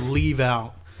usually leave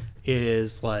out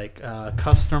is like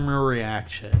customer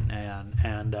reaction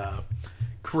and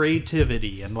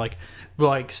creativity and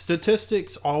like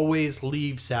statistics always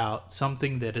leaves out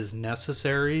something that is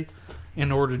necessary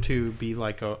in order to be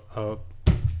like a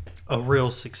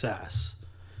real success.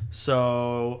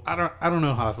 So I don't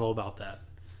know how I feel about that,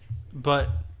 but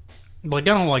like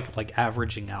I don't like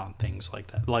averaging out things like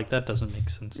that. Like that doesn't make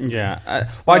sense to me. Yeah.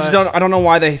 I don't know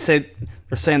why they're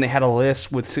saying they had a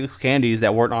list with 6 candies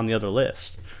that weren't on the other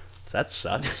list. That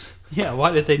sucks. Yeah,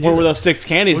 why did they do Where were that? those 6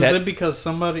 candies Was at? it because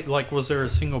somebody, like, was there a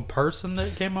single person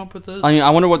that came up with this? I mean, I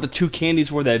wonder what the 2 candies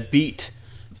were that beat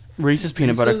Reese's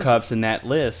Peanut Butter Reese's? Cups in that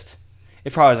list.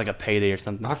 It probably was like a Payday or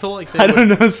something. I feel like I don't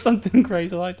know, something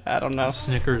crazy like that. I don't know.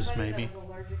 Snickers, Somebody maybe. that was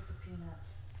allergic to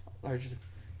peanuts. Allergic to-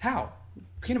 How?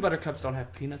 Peanut butter cups don't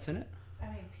have peanuts in it? I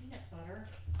mean, peanut butter.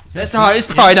 That's not. It's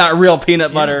probably not real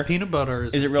peanut butter. Yeah, peanut butter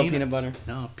is. Is it real peanuts. peanut butter?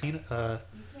 No, peanut. You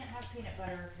can't have peanut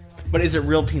butter if you're like. But is it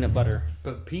real peanut butter?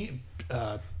 But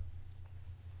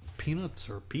peanuts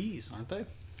are peas, aren't they?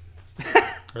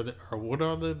 Or what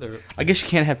are they? They're I guess you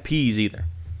can't have peas either.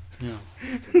 yeah.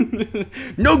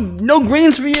 No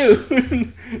greens for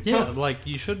you. Yeah, like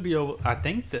you should be able. I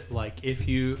think that like if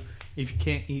you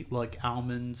can't eat like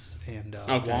almonds and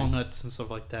Okay. walnuts and stuff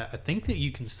like that, I think that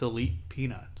you can still eat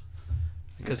peanuts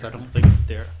because I don't think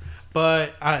they're.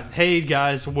 But hey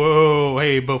guys, whoa,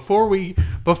 hey before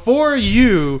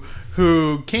you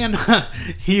who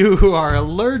you are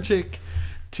allergic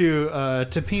to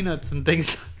peanuts and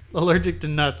things. Allergic to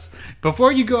nuts.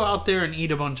 Before you go out there and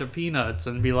eat a bunch of peanuts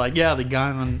and be like, yeah, the guy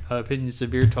on Opinion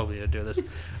Severe told me to do this.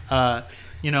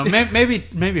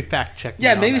 Maybe fact check.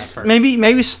 Yeah, me on maybe that first.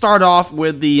 maybe start off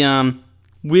with the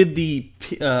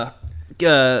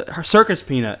circus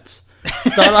peanuts.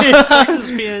 Start off,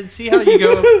 Circus peanuts. See how you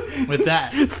go with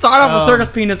that. start off with circus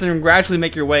peanuts and gradually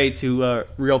make your way to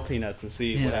real peanuts and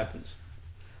see what happens.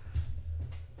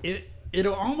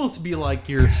 It'll almost be like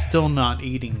you're still not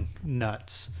eating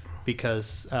nuts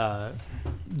because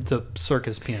the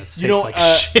circus peanuts taste like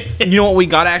shit. You know what we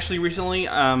got actually recently?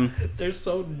 They're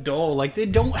so dull. Like they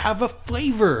don't have a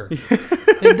flavor.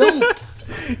 They don't.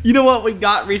 You know what we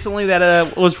got recently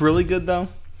that was really good though?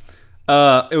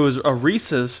 It was a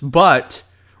Reese's, but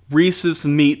Reese's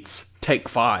meets Take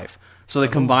 5. So they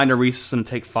combined a Reese's and a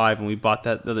Take 5, and we bought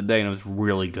that the other day, and it was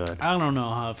really good. I don't know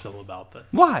how I feel about that.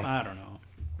 Why? I don't know.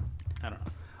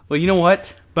 Well, you know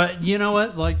what? But you know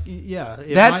what? Like, yeah,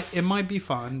 it might be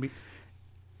fun.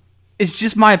 It's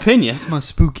just my opinion. My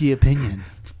spooky opinion.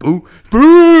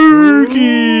 Spooky.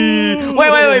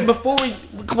 Wait. Before we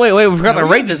we forgot to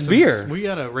rate this beer. We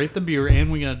gotta rate the beer,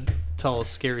 and we gotta tell a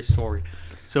scary story.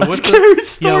 So What's scary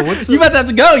story? You about to have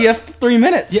to go. You have 3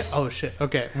 minutes. Yeah. Oh shit.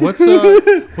 Okay. What's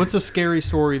a scary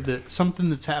story something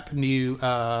that's happened to you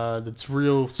that's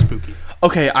real spooky?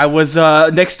 Okay, I was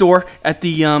next door at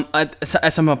the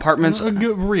at some apartments.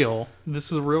 Real.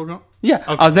 This is a real. Yeah,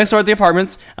 Okay. I was next door at the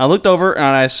apartments. And I looked over and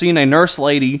I seen a nurse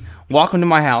lady walk into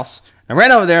my house. I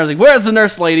ran over there. I was like, "Where's the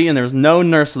nurse lady?" And there was no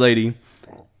nurse lady,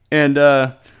 and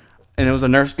it was a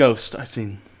nurse ghost I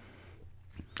seen.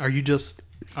 Are you just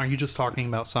talking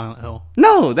about Silent Hill?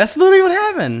 No, that's literally what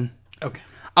happened. Okay.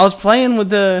 I was playing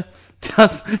with I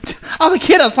was a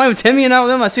kid. I was playing with Timmy and all of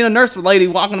them. I seen a nurse lady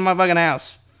walking to my fucking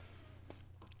house.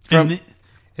 And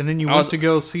then you went to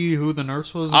go see who the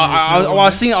nurse was. And I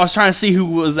was trying to see who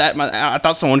was at my. I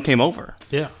thought someone came over.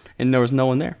 Yeah. And there was no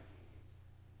one there.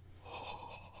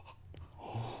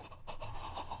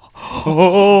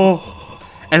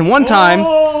 And one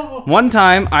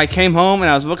time I came home and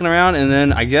I was looking around, and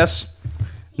then I guess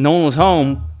no one was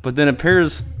home. But then it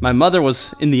appears my mother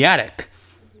was in the attic.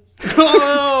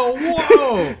 Oh,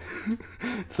 whoa!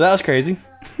 So that was crazy.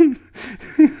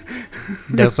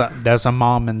 There's a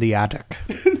mom in the attic.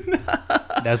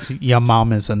 Your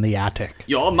mom is in the attic.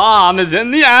 Your mom is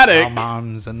in the attic. Your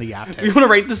mom's in the attic. You want to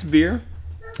rate this beer?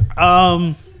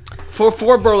 For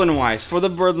Berliner Weiss, for the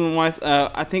Berliner Weiss,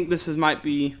 I think this might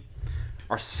be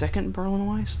our second Berliner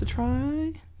Weiss to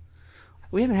try.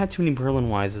 We haven't had too many Berliner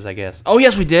Weisses, I guess. Oh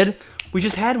yes, we did. We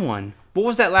just had one. What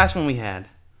was that last one we had?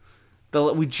 We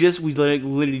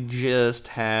literally just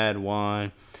had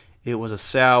one. It was a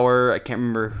sour. I can't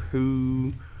remember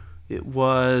who it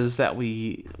was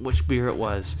which beer it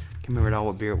was. Can't remember at all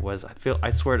what beer it was.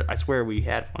 I swear we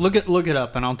had one. Look it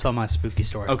up, and I'll tell my spooky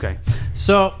story. Okay.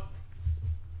 So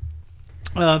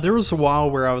there was a while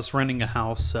where I was renting a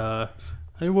house.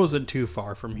 It wasn't too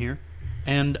far from here,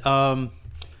 and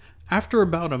after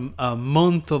about a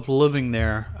month of living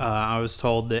there, I was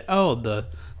told that the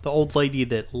old lady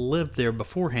that lived there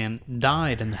beforehand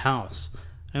died in the house.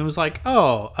 And it was like,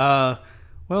 well,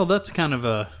 that's kind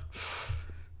of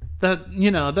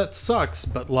that sucks,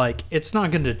 but like, it's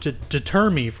not going to deter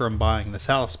me from buying this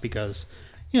house because,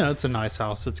 it's a nice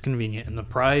house, it's convenient, and the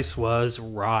price was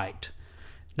right.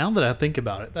 Now that I think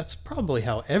about it, that's probably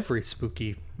how every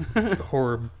spooky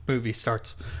horror movie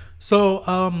starts.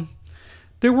 So,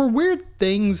 there were weird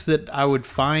things that I would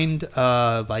find,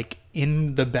 like,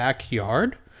 in the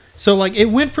backyard. So, like, it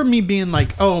went from me being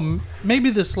like, oh, maybe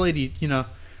this lady, she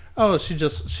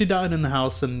died in the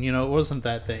house and, it wasn't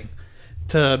that thing.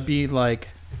 To be like,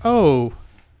 oh,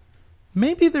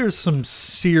 maybe there's some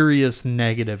serious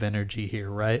negative energy here,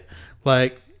 right?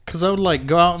 Like, because I would, like,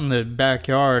 go out in the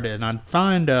backyard and I'd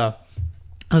find, I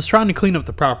was trying to clean up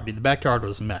the property. The backyard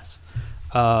was a mess.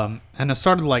 And I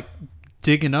started, like,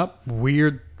 digging up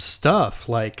weird stuff,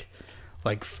 like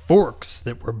forks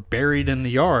that were buried in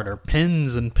the yard, or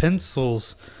pens and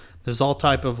pencils. There's all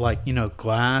type of, like,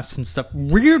 glass and stuff.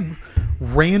 Weird,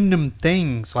 random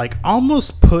things, like,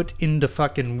 almost put into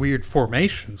fucking weird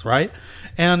formations, right?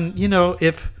 And,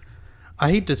 if, I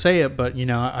hate to say it, but,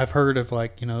 I've heard of,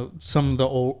 like, some of the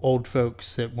old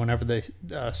folks that whenever they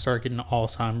start getting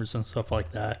Alzheimer's and stuff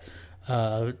like that,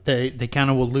 they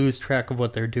kind of will lose track of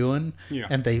what they're doing,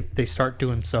 and they start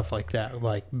doing stuff like that,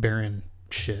 like burying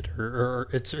shit, or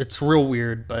it's real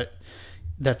weird, but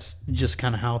that's just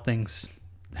kind of how things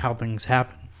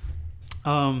happen.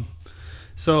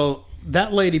 So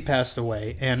that lady passed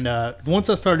away, and once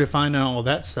I started finding all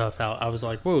that stuff out, I was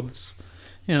like, whoa, this,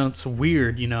 it's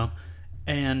weird,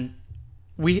 and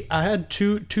I had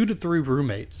two to three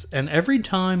roommates, and every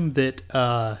time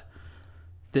that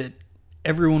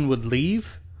everyone would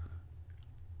leave,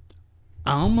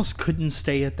 I almost couldn't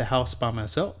stay at the house by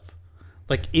myself.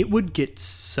 Like, it would get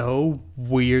so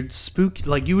weird, spooky.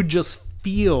 Like, you would just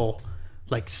feel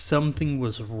like something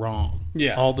was wrong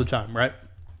all the time, right?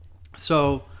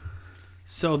 So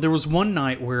there was one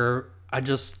night where I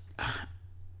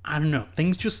don't know,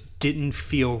 things just didn't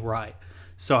feel right.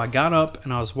 So I got up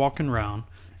and I was walking around,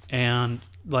 and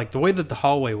like the way that the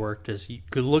hallway worked is you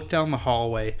could look down the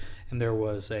hallway and there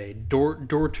was a door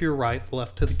to your right,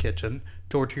 left to the kitchen,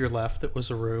 door to your left that was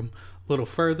a room, a little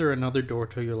further another door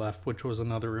to your left which was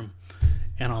another room,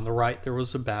 and on the right there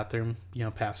was a bathroom,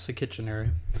 past the kitchen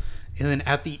area, and then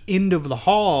at the end of the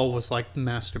hall was like the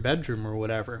master bedroom or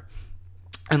whatever.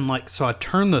 And like, so I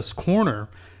turned this corner,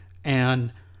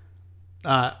 and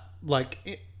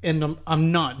and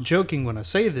I'm not joking when I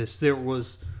say this, there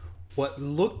was what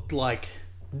looked like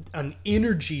an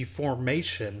energy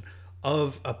formation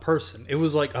of a person. It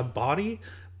was like a body,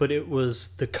 but it was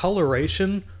the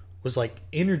coloration was like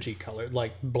energy color,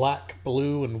 like black,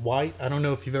 blue, and white. I don't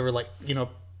know if you've ever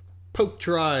poked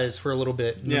your eyes for a little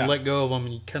bit and then let go of them,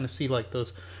 and you kind of see like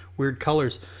those weird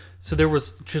colors. So there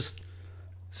was just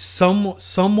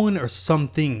someone or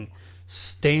something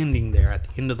standing there at the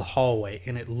end of the hallway,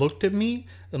 and it looked at me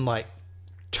and like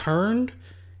turned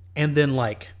and then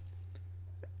like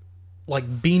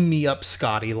beamed me up,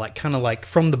 Scotty, like kind of like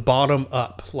from the bottom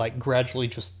up, like gradually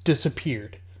just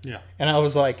disappeared. Yeah. And I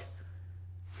was like,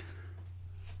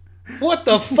 what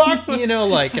the fuck?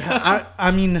 Like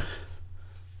I mean,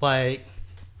 like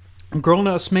grown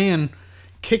ass man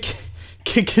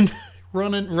kicking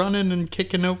running and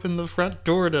kicking open the front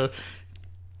door to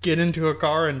get into a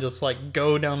car and just like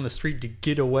go down the street to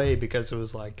get away, because it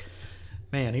was like,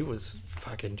 man, it was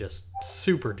fucking just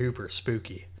super duper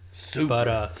spooky.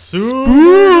 Super spooky.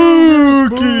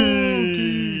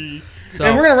 So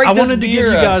And we're gonna rate I this wanted to give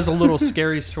beer you a- guys a little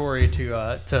scary story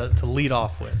to lead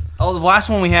off with. Oh, the last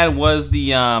one we had was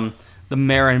the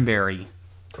Marionberry.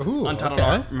 Ooh, Untitled okay.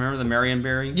 Art. Remember the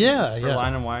Marionberry? Yeah, yeah.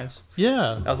 Berliner Weiss.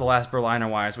 Yeah. That was the last Berliner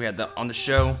Weiss we had on the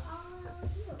show.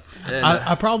 And,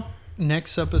 I probably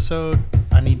next episode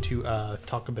I need to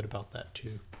talk a bit about that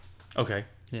too. okay.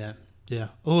 Yeah,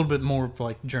 a little bit more of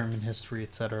like German history,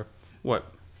 etc. What?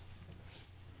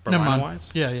 Never Berliner mind.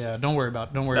 Weiss? Yeah. Don't worry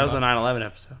about. That was the about. 9/11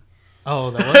 episode. Oh,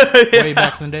 that was way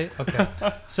back in the day. Okay,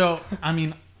 so I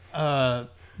mean, well,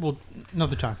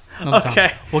 another time.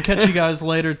 Okay. We'll catch you guys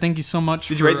later. Thank you so much.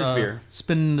 Did for you rate this beer?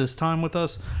 Spending this time with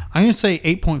us. I'm gonna say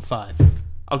 8.5.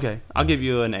 Okay, I'll give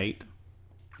you an 8.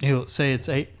 You'll say it's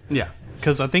 8 Yeah.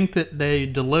 because I think that they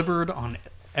delivered on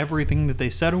everything that they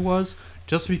said it was.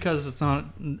 Just because it's not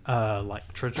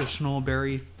like traditional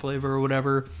berry flavor or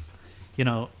whatever,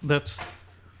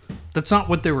 that's not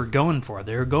what they were going for.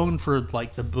 They were going for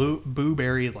like the Boo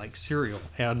Berry like cereal,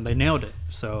 and they nailed it.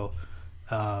 So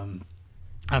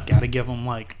I've got to give them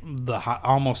like the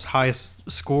almost highest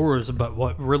scores. But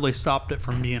what really stopped it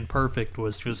from being perfect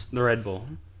was just The Red Bull.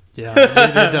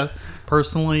 yeah.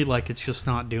 Personally, like it's just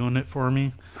not doing it for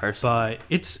me. Personally.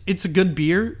 But it's a good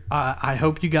beer. I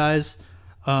hope you guys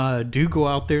do go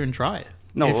out there and try it.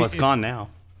 No, it's gone now.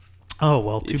 Oh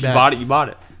well, too If bad. you bought it, you bought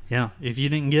it. Yeah, if you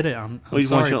didn't get it, I'm We just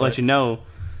sorry. want you to but- let you know.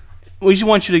 We just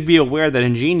want you to be aware that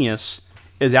Ingenious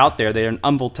is out there. They're in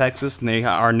Humboldt, Texas, and they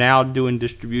are now doing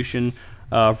distribution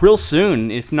real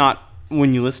soon, if not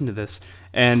when you listen to this.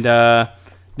 And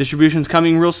distribution's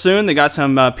coming real soon. They got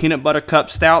some peanut butter cup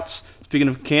stouts. Speaking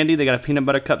of candy, they got a peanut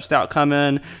butter cup stout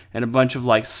coming, and a bunch of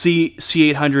like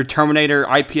C800 Terminator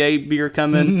IPA beer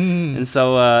coming. And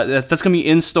so that's gonna be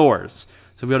in stores.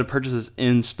 So we'll be able to purchase this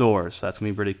in stores. So that's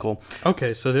gonna be pretty cool.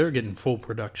 Okay, so they're getting full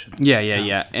production. Yeah.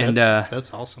 And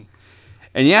that's awesome.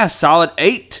 and yeah, solid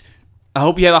 8. I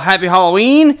hope you have a happy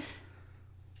Halloween.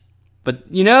 But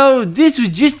this was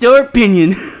just our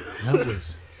opinion.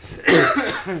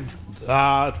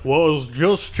 That was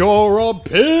just your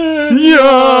opinion.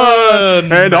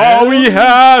 And all we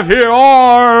have here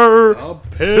are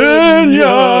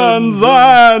Opinions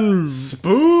opinions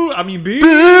and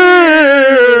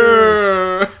beer.